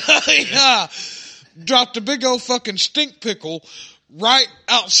 yeah, dropped a big old fucking stink pickle right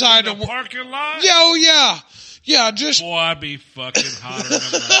outside In of the parking lot? Yeah, oh yeah. Yeah, just Boy, I'd be fucking hotter than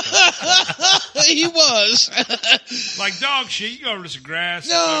that. he was. Like dog shit. You go over to some grass.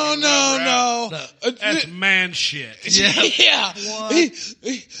 No. That's man shit. Yeah.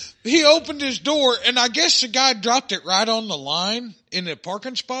 He opened his door, and I guess the guy dropped it right on the line in the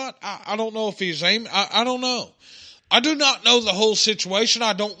parking spot. I don't know if he's aiming. I don't know. I do not know the whole situation.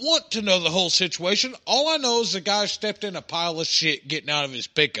 I don't want to know the whole situation. All I know is the guy stepped in a pile of shit getting out of his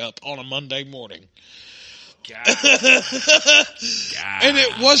pickup on a Monday morning. God. And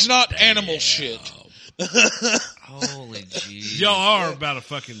it was not animal shit. Holy jeez. Y'all are about a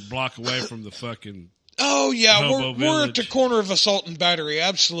fucking block away from the fucking. Oh yeah, Hobo we're at the Village. corner of Assault and Battery.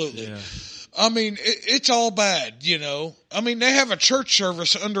 Absolutely. Yeah. I mean, it's all bad, you know. I mean, they have a church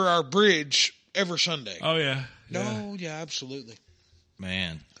service under our bridge every Sunday. Oh yeah. No, yeah, absolutely.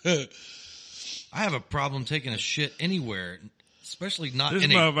 Man. I have a problem taking a shit anywhere, especially not This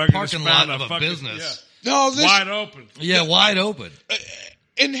in a motherfucker just parking lot found of a fucking- business. No, this Wide open. Yeah, wide open.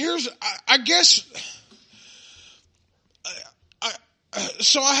 and here's, I guess,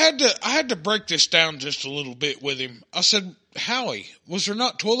 so I had to break this down just a little bit with him. I said, Howie, was there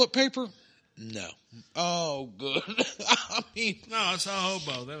not toilet paper? No. Oh, good. I mean, No, it's a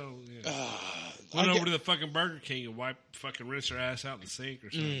hobo. They don't. Yeah. Went over to the fucking Burger King and rinse their ass out in the sink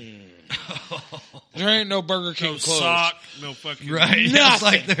or something. there ain't no Burger King No clothes. sock, no fucking Right. It's Nothing.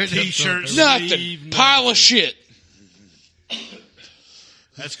 like they're just T-shirts. Nothing. Sleeve, Pile nothing. of shit.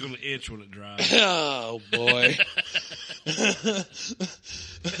 That's going to itch when it dries. Oh boy.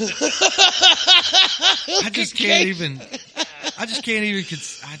 I just can't even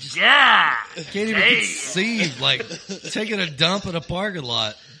conceive like taking a dump in a parking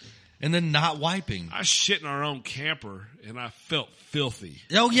lot and then not wiping. I shit in our own camper and I felt filthy.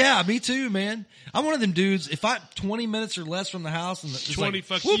 Oh yeah, me too, man. I'm one of them dudes. If I 20 minutes or less from the house and it's 20 like,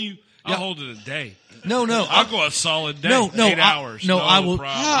 fuck whoop. you. Yeah. I'll hold it a day. No, I'll go a solid day. no, 8 hours. No, I will.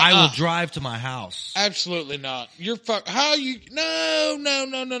 problem. I will drive to my house. Absolutely not. You're how you no.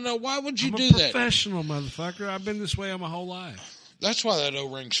 Why would you I'm do a that? professional motherfucker. I've been this way all my whole life. That's why that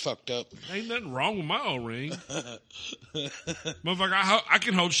O-ring's fucked up. Ain't nothing wrong with my O-ring. Motherfucker, I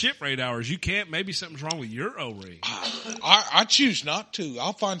can hold shit for 8 hours. You can't. Maybe something's wrong with your O-ring. I choose not to.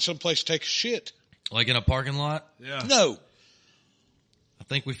 I'll find someplace to take a shit. Like in a parking lot. Yeah. No. I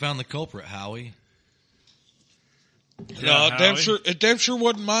think we found the culprit, Howie. No, Howie. it damn sure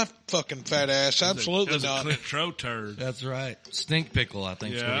wasn't my fucking fat ass. Absolutely That was a not. Clint Tro turd. That's right. Stink pickle, I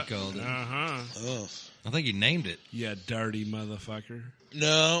think is what he called it. Uh-huh. Ugh. I think he named it. Yeah, dirty motherfucker.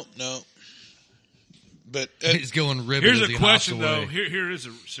 No. But He's going ribbon. Here's as a he question, hops away. though. Here is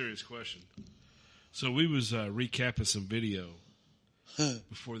a serious question. So we was recapping some video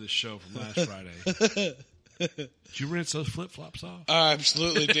before this show from last Friday. Did you rinse those flip-flops off? I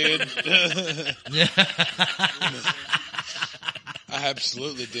absolutely did. Yeah. I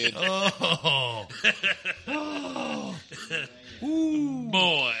absolutely did. Oh.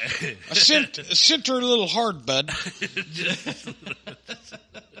 Boy. I sent her a little hard, bud. I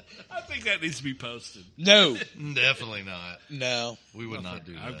think that needs to be posted. No. Definitely not. No. We would not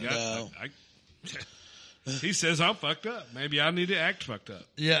do I've that. got. No. He says I'm fucked up. Maybe I need to act fucked up.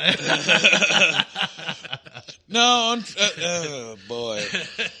 Yeah. No, oh boy.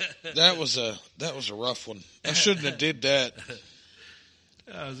 That was a rough one. I shouldn't have did that.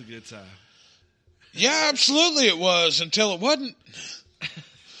 That was a good time. Yeah, absolutely it was until it wasn't. You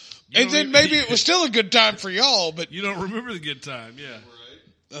And don't then even- maybe it was still a good time for y'all, but You don't remember the good time, yeah.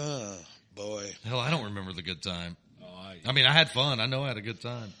 boy. Hell, I don't remember the good time. Oh, I mean, I had fun. I know I had a good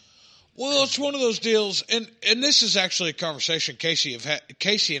time. Well, it's one of those deals, and this is actually a conversation Casey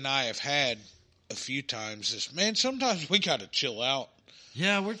and I have had a few times. Is man, sometimes we got to chill out.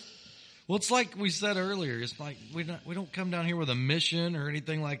 Yeah, well, it's like we said earlier. It's like we don't come down here with a mission or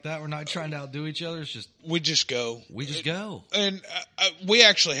anything like that. We're not trying to outdo each other. It's just We just go. we just go. And we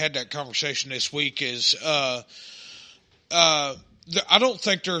actually had that conversation this week. I don't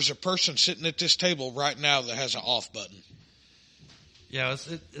think there's a person sitting at this table right now that has an off button. Yeah,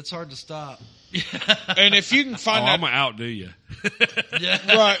 it's hard to stop. And if you can find I'm that gonna outdo you.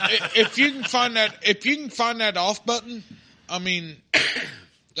 Yeah, right, if you can find that off button, I mean,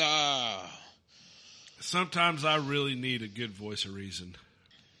 Sometimes I really need a good voice of reason.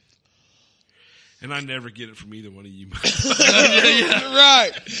 And I never get it from either one of you.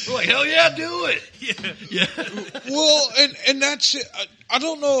 right. We're like, hell yeah, do it. Well, and that's it. I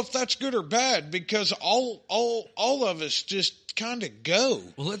don't know if that's good or bad because all of us just kind of go,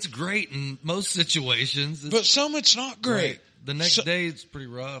 Well, it's great in most situations. but some it's not great. The next day, it's pretty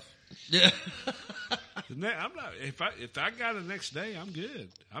rough. Yeah. I'm not. If I got it next day, I'm good.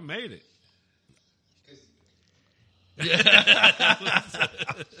 I made it.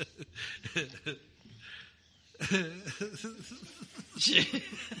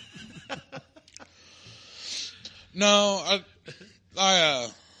 No,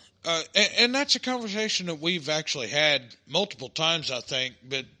 and that's a conversation that we've actually had multiple times, I think,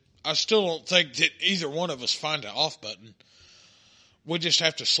 but I still don't think that either one of us find an off button. We just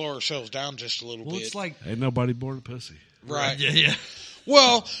have to slow ourselves down just a little Well, bit. it's like, Ain't nobody born a pussy. right. yeah.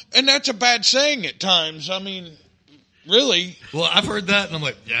 Well, and that's a bad saying at times. I mean, Really? Well, I've heard that, and I'm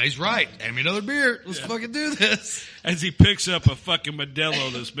like, yeah, he's right. Hand me another beer. Let's fucking do this. As he picks up a fucking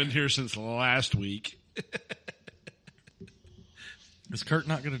Modelo that's been here since last week. Is Kurt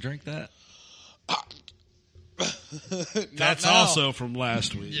not going to drink that? That's now. also from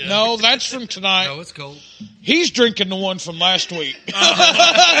last week. No, that's from tonight. No, it's cold. He's drinking the one from last week.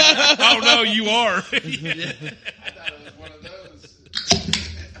 Oh, no, you are. I thought it was one of those.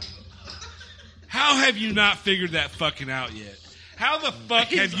 How have you not figured that fucking out yet? How the fuck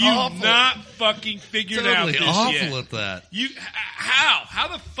He's have you awful. not fucking figured out Totally this awful yet? at that. How? How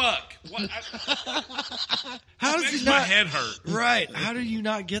the fuck? What? How does Makes he my not? head hurt. Right. How do you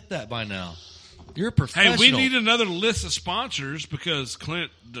not get that by now? You're a professional. Hey, we need another list of sponsors because Clint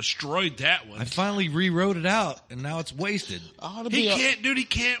destroyed that one. I finally rewrote it out, and now it's wasted. Ought to He be can't, dude. He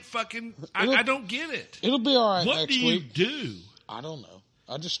can't fucking. I don't get it. It'll be all right What next do you week. do? I don't know.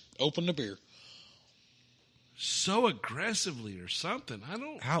 I just opened the beer. So aggressively or something. I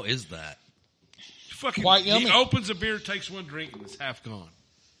don't. How is that? Fucking. Quite yummy. He opens a beer, takes one drink, and it's half gone.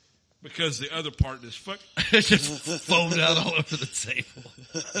 Because the other part is fuck. It just foamed out all over the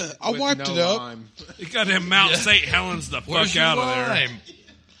table. I With wiped no it up. lime. You got to have Mount St. Helens the Where's fuck your out of there. lime?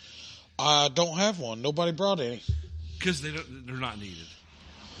 I don't have one. Nobody brought any. Because they're not needed.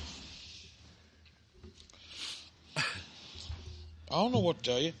 I don't know what to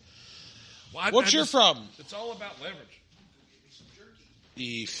tell you. Well, I What's your just- problem? It's all about leverage.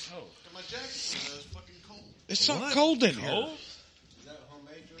 Eve. Oh, My jacket's fucking cold. It's not cold in here. cold? Is that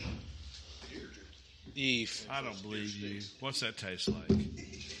homemade drink? Beer drink. Eve. I don't believe you. What's that taste like?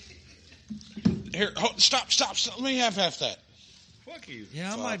 Here, stop. Let me have half that. Fuck you.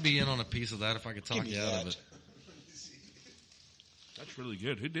 Yeah, I might be in on a piece of that if I could talk Give me you out that. of it. That's really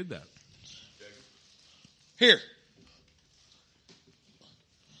good. Who did that? Here.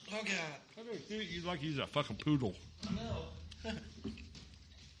 Oh, God. I don't think you'd like to use a fucking poodle.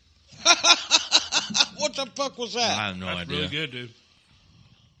 What the fuck was I that? have no That's idea. really good, dude.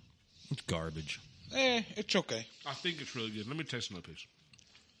 It's garbage. It's okay. I think it's really good. Let me taste another piece.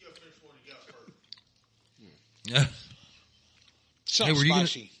 Yeah. Something were you gonna-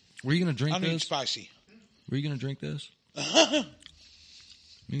 spicy. Were you going to drink I need this? spicy. Were you going to drink this?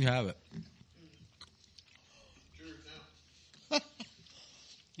 You can have it.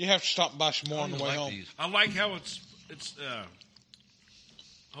 You have to stop and buy some more on the way home. These. I like how it's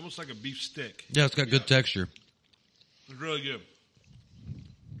almost like a beef stick. Yeah, it's got good texture. It's really good.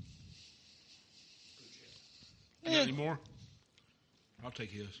 You got any more? I'll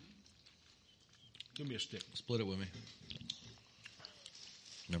take his. Give me a stick. Split it with me.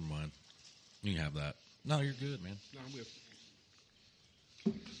 Never mind. You can have that. No, you're good, man. No, I'm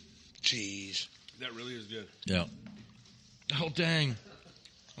good. Jeez. That really is good. Yeah. Oh, dang.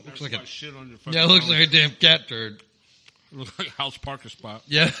 That looks like a... shit on your fucking Yeah, it looks phone. like a damn cat turd. It looks like a house parking spot.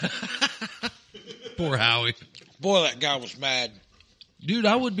 Yeah. Poor Howie. Boy, that guy was mad. Dude,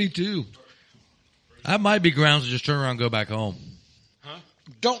 I would be too. I might be grounds to just turn around and go back home.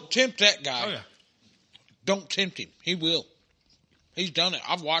 Don't tempt that guy. Oh yeah, Don't tempt him. He will. He's done it.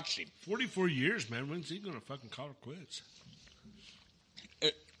 I've watched him. 44 years, man. When's he gonna fucking call it quits?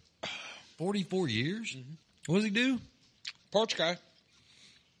 44 years? What does he do? Porch guy.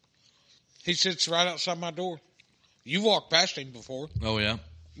 He sits right outside my door. You walked past him before. Oh, yeah?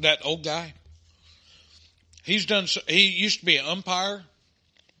 That old guy. He's done. He used to be an umpire.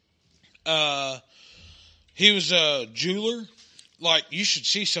 He was a jeweler. Like, you should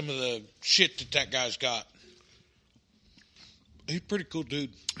see some of the shit that guy's got. He's a pretty cool dude.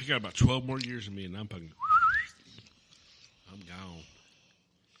 He got about 12 more years than me, and I'm fucking. I'm gone.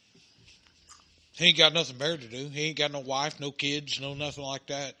 He ain't got nothing better to do. He ain't got no wife, no kids, no nothing like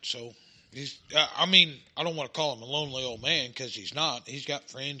that. So he's. I mean, I don't want to call him a lonely old man because he's not. He's got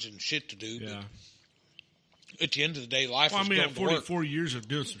friends and shit to do. Yeah. But at the end of the day, life Well, I is mean, going at to work. 44 years of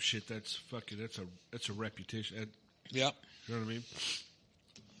doing some shit, that's fucking. That's a reputation. Yep. You know what I mean?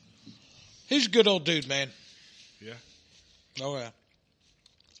 He's a good old dude, man. Yeah. Oh yeah.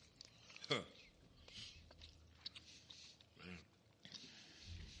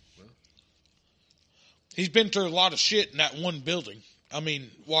 He's been through a lot of shit in that one building. I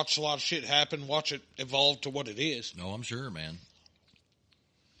mean, watched a lot of shit happen, watch it evolve to what it is. No, I'm sure, man.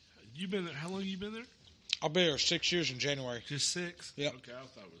 You been there? How long you been there? I'll be there 6 years in January. Just 6. Yep. Okay, I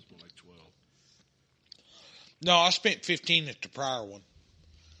thought it was more like 12. No, I spent 15 at the prior one.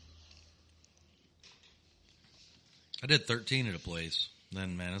 I did 13 at a place.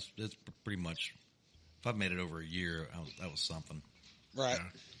 Then, man, it's pretty much... If I've made it over a year, that was something. Right.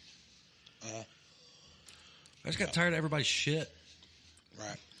 I just got tired of everybody's shit.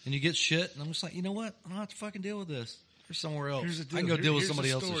 Right. And you get shit, and I'm just like, you know what? I don't have to fucking deal with this. or somewhere else. Here's the deal. I can go deal with Here's somebody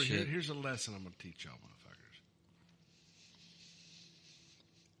the else's story. shit. Here's a lesson I'm going to teach y'all motherfuckers.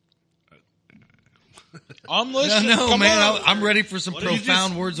 I'm listening. No, Come man, on. I'm ready for some What do you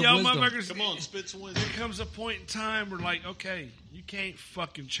profound words of y'all wisdom. motherfuckers, Come on, spit some there wisdom. comes a point in time where, like, okay, you can't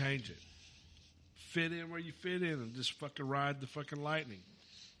fucking change it. Fit in where you fit in and just fucking ride the fucking lightning.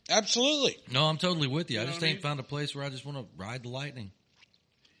 Absolutely. No, I'm totally with you. I know just what I ain't mean? found a place where I just want to ride the lightning.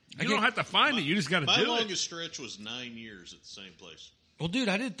 You don't have to find it. You just got to My do longest it. stretch was 9 years at the same place. Well, dude,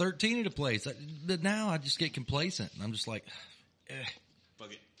 I did 13 at a place. But now I just get complacent, and I'm just like,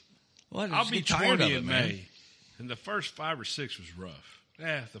 Fuck it. well, I just I'll be get tired 20 of it, in man. May. And the first 5 or 6 was rough.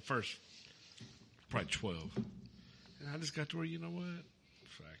 The first probably 12. And I just got to where, you know what?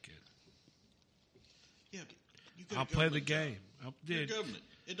 Fuck it. Yeah, but you got I'll a play the government job. game. You're Dude, government.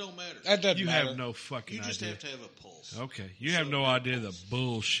 It don't matter. That doesn't you matter. have no fucking You just idea. have to have a pulse. Okay, you have no idea the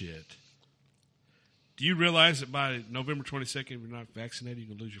bullshit. Do you realize that by November 22nd, if you're not vaccinated, you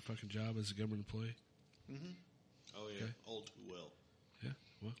can lose your fucking job as a government employee? Oh, yeah. All too well. Yeah.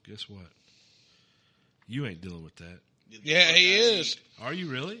 Well, guess what? You ain't dealing with that. Yeah, he is. Are you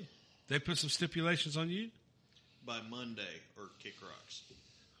really? They put some stipulations on you? By Monday or kick rocks.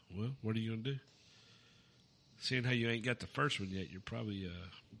 Well, what are you going to do? Seeing how you ain't got the first one yet, you're probably,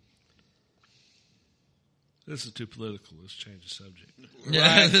 this is too political. Let's change the subject.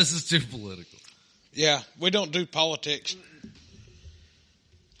 Yeah, this is too political. Yeah, we don't do politics.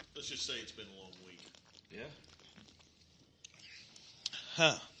 Let's just say it's been a long week. Yeah.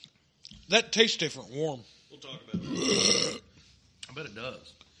 Huh. That tastes different warm. We'll talk about it. I bet it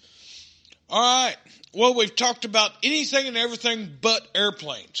does. All right. Well, we've talked about anything and everything but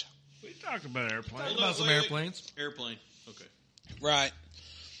airplanes. We talked about airplanes. Hold about on, some wait. airplanes? Airplane. Okay. Right.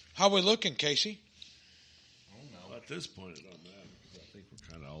 How we looking, Casey? Well, at this point, it don't matter. I think we're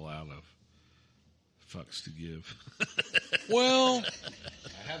kind of all out of fucks to give. Well,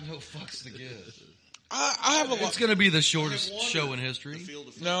 I have no fucks to give. I have a lot. It's going to be the shortest I have show in wandered history. the field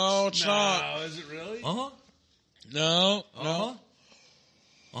of fucks. No, it's not. is it really? Uh-huh. No, Uh-huh. no.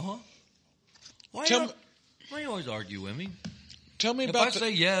 Uh-huh. Why Tell you always argue with me? Tell me If about I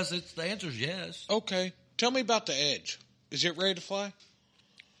say yes, the answer's yes. Okay. Tell me about the Edge. Is it ready to fly?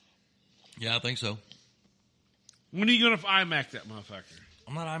 Yeah, I think so. When are you going to iMac that motherfucker?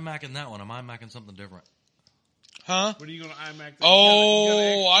 I'm not iMacing that one. I'm iMacing something different. Huh? When are you going to iMac that?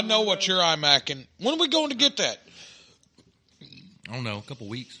 Oh, I know what you're iMacing. When are we going to get that? I don't know, a couple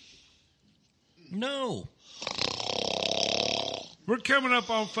weeks. No. We're coming up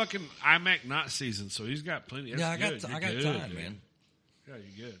on fucking iMac not season, so he's got plenty. That's Yeah, I got good. You're I got good, time, dude. man. Yeah,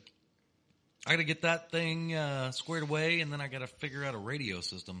 you're good. I got to get that thing squared away, and then I got to figure out a radio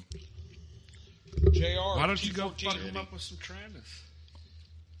system. JR. Why don't you go T14. fuck him up with some Tranis?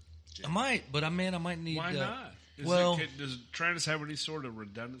 I might, but I might need. Why not? Does Tranis have any sort of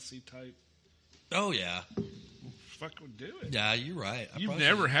redundancy type? Oh yeah, Fucking do it. yeah, you're right. I You've probably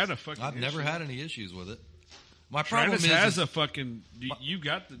never should. had a fucking. I've never issue. had any issues with it. My problem Tranis is has a fucking. Do you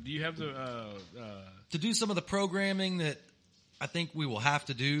have the? to do some of the programming that I think we will have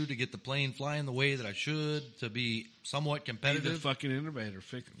to do to get the plane flying the way that I should to be somewhat Be the competitive. fucking innovator.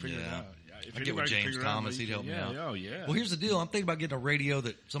 Figure it Yeah. out. Yeah, if I get with anybody can James figure it out, Thomas. you He'd help can. me out. Oh yeah. Well, here's the deal. I'm thinking about getting a radio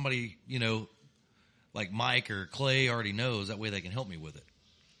that somebody, like Mike or Clay already knows. That way they can help me with it.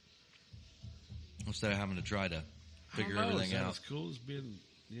 Instead of having to try to figure I don't know, everything is that out. as cool as being.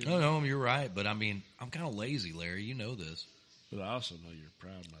 No, you're right. But I mean, I'm kind of lazy, Larry. You know this. But I also know you're a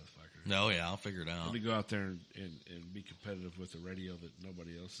proud motherfucker. No, yeah, I'll figure it out. To go out there and be competitive with a radio that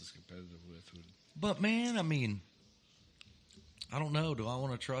nobody else is competitive with. But man, I mean, I don't know. Do I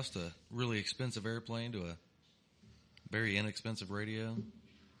want to trust a really expensive airplane to a very inexpensive radio?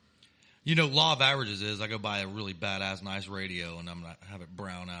 Law of averages is I go buy a really badass, nice radio, and I'm not have it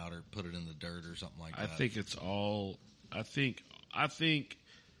brown out or put it in the dirt or something like that. I think it's all. I think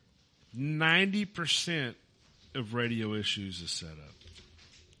 90% of radio issues is set up.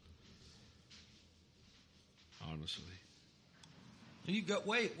 Honestly, You go.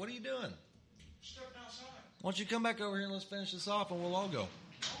 Wait, what are you doing? Stepping outside. Why don't you come back over here and let's finish this off, and we'll all go.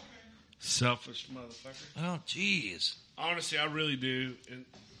 selfish motherfucker. Oh, jeez. Honestly, I really do, and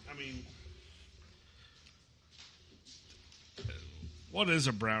I mean, what is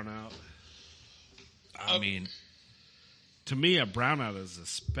a brownout? I mean, To me, a brownout is a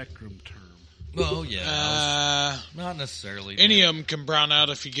spectrum term. well, yeah, not necessarily. Any of them can brown out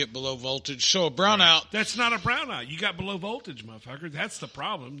if you get below voltage. So a brownout, That's not a brownout. You got below voltage, motherfucker. That's the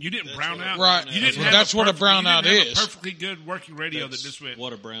problem. You didn't brown what a out. Right. You didn't have That's what a perfect- you brownout didn't have is. A perfectly good working radio that That's just went.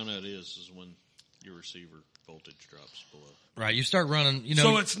 what a brownout is when your receiver voltage drops below. Right, you start running, you know.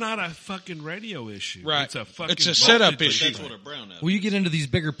 So it's not a fucking radio issue. Right. It's a fucking It's a setup voltage issue. That's what a brownout. well, you get into these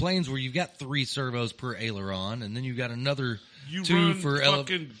bigger planes where you've got 3 servos per aileron, and then you've got another You 2 run for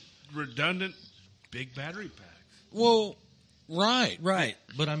fucking redundant big battery packs. Well, right. Right,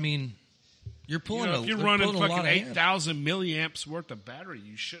 but I mean, you're You pulling know, if you're they're running pulling a lot fucking of amps. 8,000 milliamps worth of battery,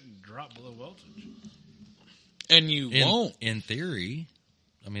 you shouldn't drop below voltage. And you won't. In theory,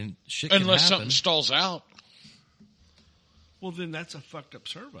 I mean, shit can Unless happen. something stalls out. Well, then that's a fucked up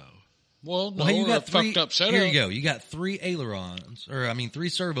servo. Well, no, Well, you or got a 3, fucked up setup. Here you go. You got 3 ailerons, or I mean, 3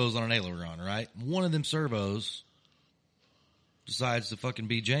 servos on an aileron, right? One of them servos decides to fucking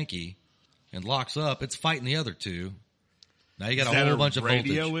be janky and locks up. It's fighting the other 2. Now you got Is a that whole a bunch of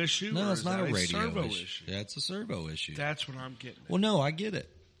radio voltage. issue, No, or it's is not that a a radio servo issue. issue? Yeah, it's a servo issue. That's what I'm getting at. Well, no, I get it.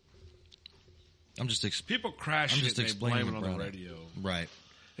 I'm just People crash I'm it just and they explaining blame it on the Brownout. radio. right.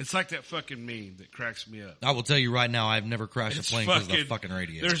 It's like that fucking meme that cracks me up. I will tell you right now, I've never crashed It's a plane because of the fucking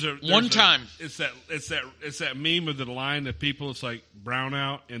radio. There's One time. It's that meme of the line of people. It's like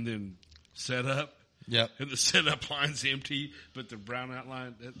brownout and then setup, Yep. and the setup line's empty, but the brownout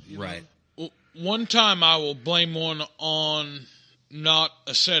line, you know. Right. Well, one time I will blame one on not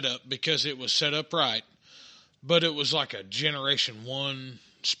a setup because it was set up right, but it was like a Generation 1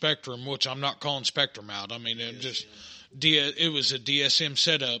 Spectrum, which I'm not calling Spectrum out. I mean, it just it was a DSM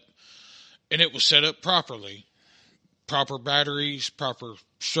setup, and it was set up properly. Proper batteries, proper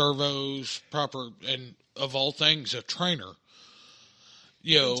servos, and of all things, a trainer.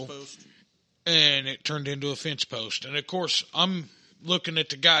 Post. And it turned into a fence post. And of course, I'm looking at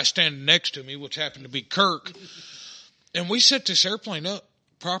the guy standing next to me, which happened to be Kirk. And we set this airplane up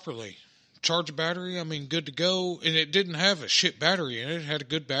properly. Charge a battery, I mean, good to go. And it didn't have a shit battery in it. It had a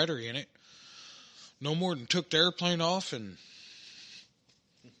good battery in it. No more than took the airplane off, and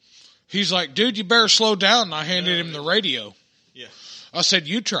he's like, dude, you better slow down. And I handed him the radio. Yeah. I said,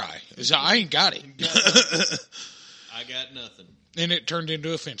 you try. I ain't got it. I got nothing. And it turned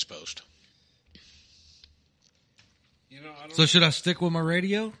into a fence post. You know, So should I stick with my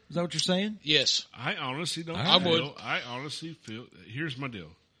radio? Is that what you're saying? Yes. I honestly don't. I would. I honestly feel. Here's my deal.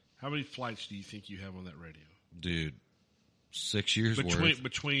 How many flights do you think you have on that radio? Dude, 6 years worth.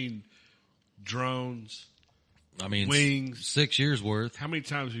 Between drones, I mean, wings. 6 years worth. how many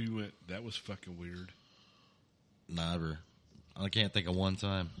times have you went? That was fucking weird. Never. I can't think of one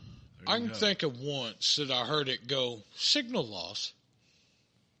time. I can think of once that I heard it go, signal loss.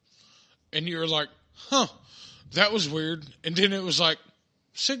 And you're like, huh, that was weird. And then it was like,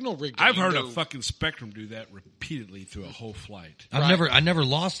 signal regained. I've heard a or- fucking Spectrum do that repeatedly through a whole flight. I never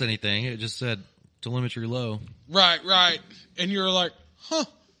lost anything. It just said telemetry low. Right. And you're like, huh,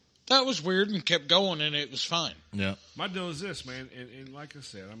 that was weird, and kept going, and it was fine. Yeah. My deal is this, man, and like I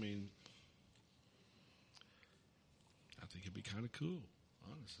said, I mean, I think it'd be kind of cool,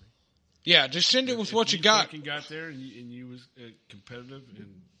 honestly. Yeah, just send it with If what you got. fucking got there and you was competitive,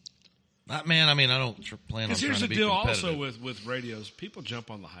 and Man, I mean, I don't plan on because trying here's to the be deal, competitive. also with radios, people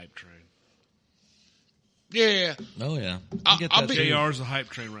jump on the hype train. Yeah. Oh, yeah. I'll I get be- that too. JR is the hype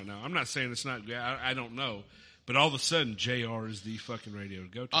train right now. I'm not saying it's not. I don't know, but all of a sudden, JR is the fucking radio to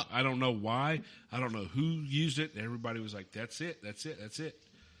go to. I don't know why. I don't know who used it. Everybody was like, "That's it. That's it. That's it."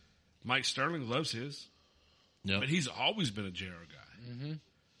 Mike Sterling loves his, Yep. but he's always been a JR guy.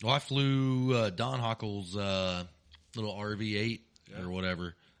 Well, I flew Don Hockle's little RV-8 or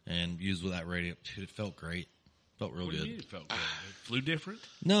whatever and used with that radio. Dude, it felt great. Felt real What do you good. mean it felt good? It flew different.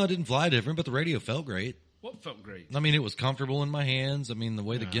 No, it didn't fly different, but the radio felt great. What felt great? I mean, it was comfortable in my hands. I mean, the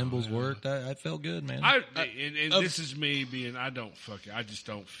way the gimbals worked, I felt good, man. And this is me being. I just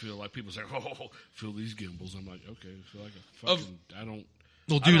don't feel like people say, "Oh, feel these gimbals." I'm like, okay, I feel like a fucking. I don't.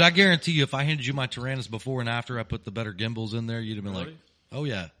 Well, dude, I guarantee you, if I handed you my Tyrannus before and after I put the better gimbals in there, you'd have been like, Really? oh,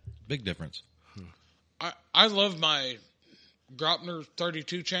 yeah, big difference. I love my Gropner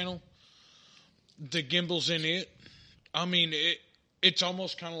 32 channel. The gimbals in it, I mean, it's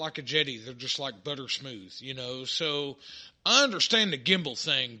almost kind of like a Jetty. They're just like butter smooth, you know. So I understand the gimbal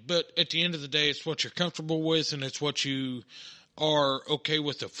thing, but at the end of the day, it's what you're comfortable with, and it's what you are okay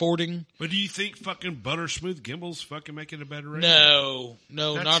with affording. But do you think fucking butter smooth gimbals fucking make it a better radio?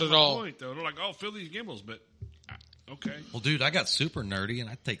 No, That's not at my all. Point, though. They're like, oh, feel these gimbals, but okay. Well, dude, I got super nerdy, and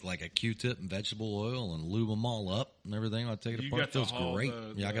I take like a Q-tip and vegetable oil and lube them all up and everything. I take it You apart. got It feels the Hall- great.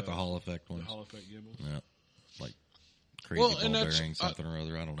 the- Yeah, I got the- the Hall Effect The ones. Hall Effect gimbals. Yeah, like crazy Well, ball and that's- bearing something or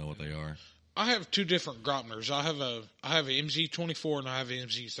other. I don't know what they are. I have two different Gropners. I have a MZ24 and I have an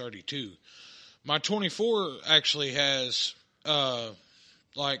MZ32. My 24 actually has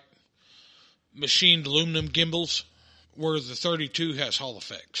like machined aluminum gimbals, where the 32 has Hall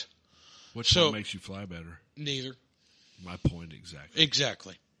effects. Which So- one makes you fly better? Neither. My point exactly.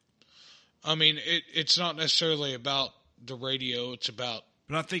 Exactly. I mean, it's not necessarily about the radio. It's about...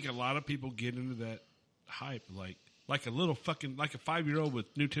 But I think a lot of people get into that hype, like a little fucking, like a 5-year-old with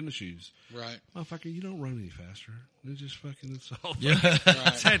new tennis shoes. Right. Motherfucker, you don't run any faster. It's just fucking, it's all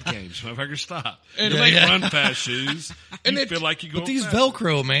Right. head games. Motherfucker, stop. And- You make run fast shoes. And You it- feel like you go But these faster.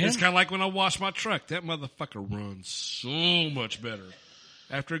 Velcro, man. It's kind of like when I wash my truck. That motherfucker runs so much better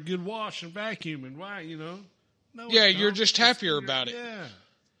after a good wash and vacuum and why, you know. No, Yeah, it you're don't. just happier about it. Yeah.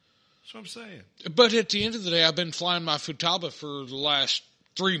 That's what I'm saying. But at the end of the day, I've been flying my Futaba for the last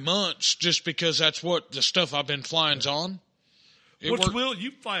 3 months just because that's what the stuff I've been flying's on. It What's worked- Will?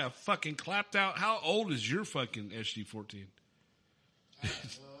 You fly a fucking clapped out. How old is your fucking SG-14?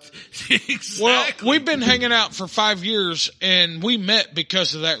 Exactly. Well, we've been hanging out for 5 years, and we met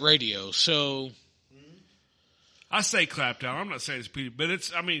because of that radio. So I say clapped out. I'm not saying it's Peter, but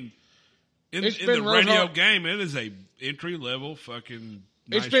it's. I mean, in It's the been road radio hard. game, it is a entry level fucking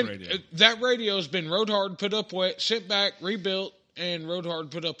nice it's been radio. that radio's been rode hard, put up wet, sent back, rebuilt, and rode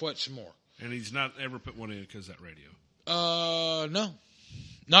hard, put up wet some more. And he's not ever put one in because of that radio. No,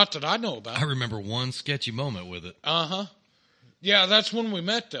 not that I know about. I remember one sketchy moment with it. Yeah, that's when we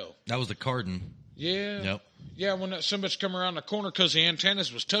met, though. That was the Cardin. Yeah. Yep. Yeah, when somebody's come around the corner because the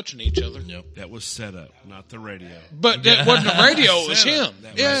antennas was touching each other. Yep. That was set up, not the radio. But that wasn't the radio, it was Set him. up.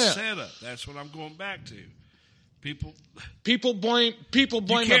 That was Yeah. set up. That's what I'm going back to. People People blame you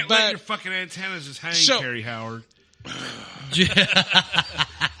a can't let bad. your fucking antennas just hang, So- Kerry Howard.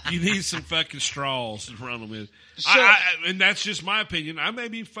 You need some fucking straws to run them in. So- And that's just my opinion. I may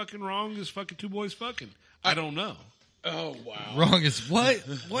be fucking wrong as fucking two boys fucking. I don't know. Oh wow. Wrong as what?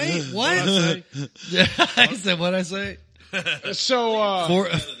 Wait, what? I say? Yeah, I said what I say. So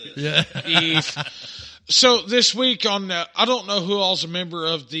Yeah. so this week on I don't know who all's a member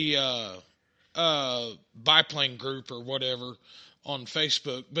of the biplane group or whatever on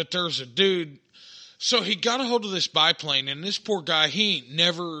Facebook, but there's a dude. So he got a hold of this biplane, and this poor guy, he ain't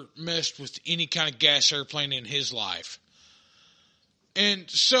never messed with any kind of gas airplane in his life. And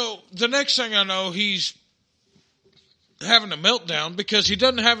so the next thing I know, he's having a meltdown because he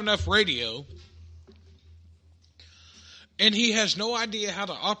doesn't have enough radio. And he has no idea how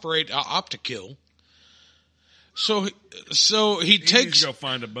to operate an optical. So he He needs takes, to go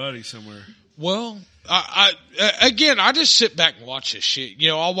find a buddy somewhere. well, I just sit back and watch this shit. You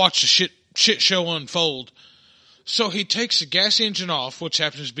know, I'll watch the shit show unfold. So he takes the gas engine off, which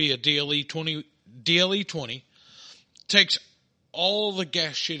happens to be a DLE 20, takes all the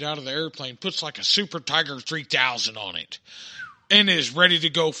gas shit out of the airplane, puts like a Super Tiger 3000 on it, and is ready to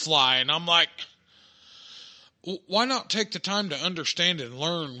go fly. And I'm like, why not take the time to understand and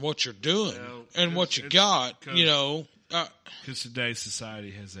learn what you're doing Well, and what you it's got, 'cause- you know? Because today's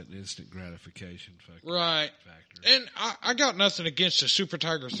society has that instant gratification fucking Right. factor. And I got nothing against the Super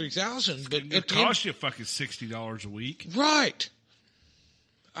Tiger 3000, but It at the end, costs you fucking $60 a week. right.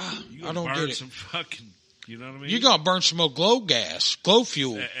 You I don't burn get it. some fucking, you know what I mean? You're going to burn some more glow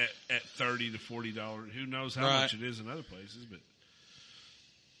fuel. at $30 to $40. Who knows how Right. much it is in other places? But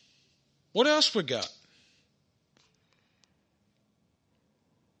What else we got?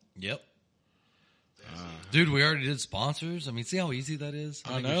 Yep. Dude, we already did sponsors. I mean, see how easy that is?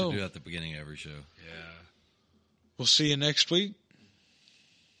 I think know. we should do that at the beginning of every show. yeah, We'll see you next week.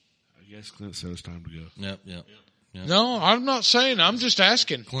 I guess Clint said it's time to go. Yep. No, I'm not saying. I'm just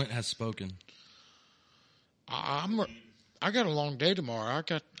asking. Clint has spoken. I got a long day tomorrow.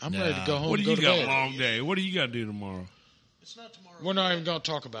 I'm ready to Nah. go home What do and go you to got? bed. Long day. What do you got to do tomorrow? It's not tomorrow. We're not even going to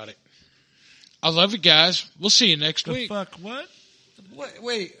talk about it. I love you guys. We'll see you next The week. fuck what?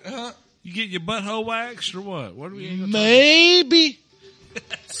 Wait, huh? You get your butthole waxed or what? What are we? Maybe.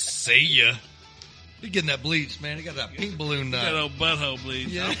 See ya. You're getting that bleach, man. You got that pink balloon That now. old butthole bleach.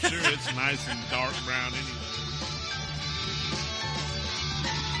 Yeah. I'm sure it's nice and dark brown anyway.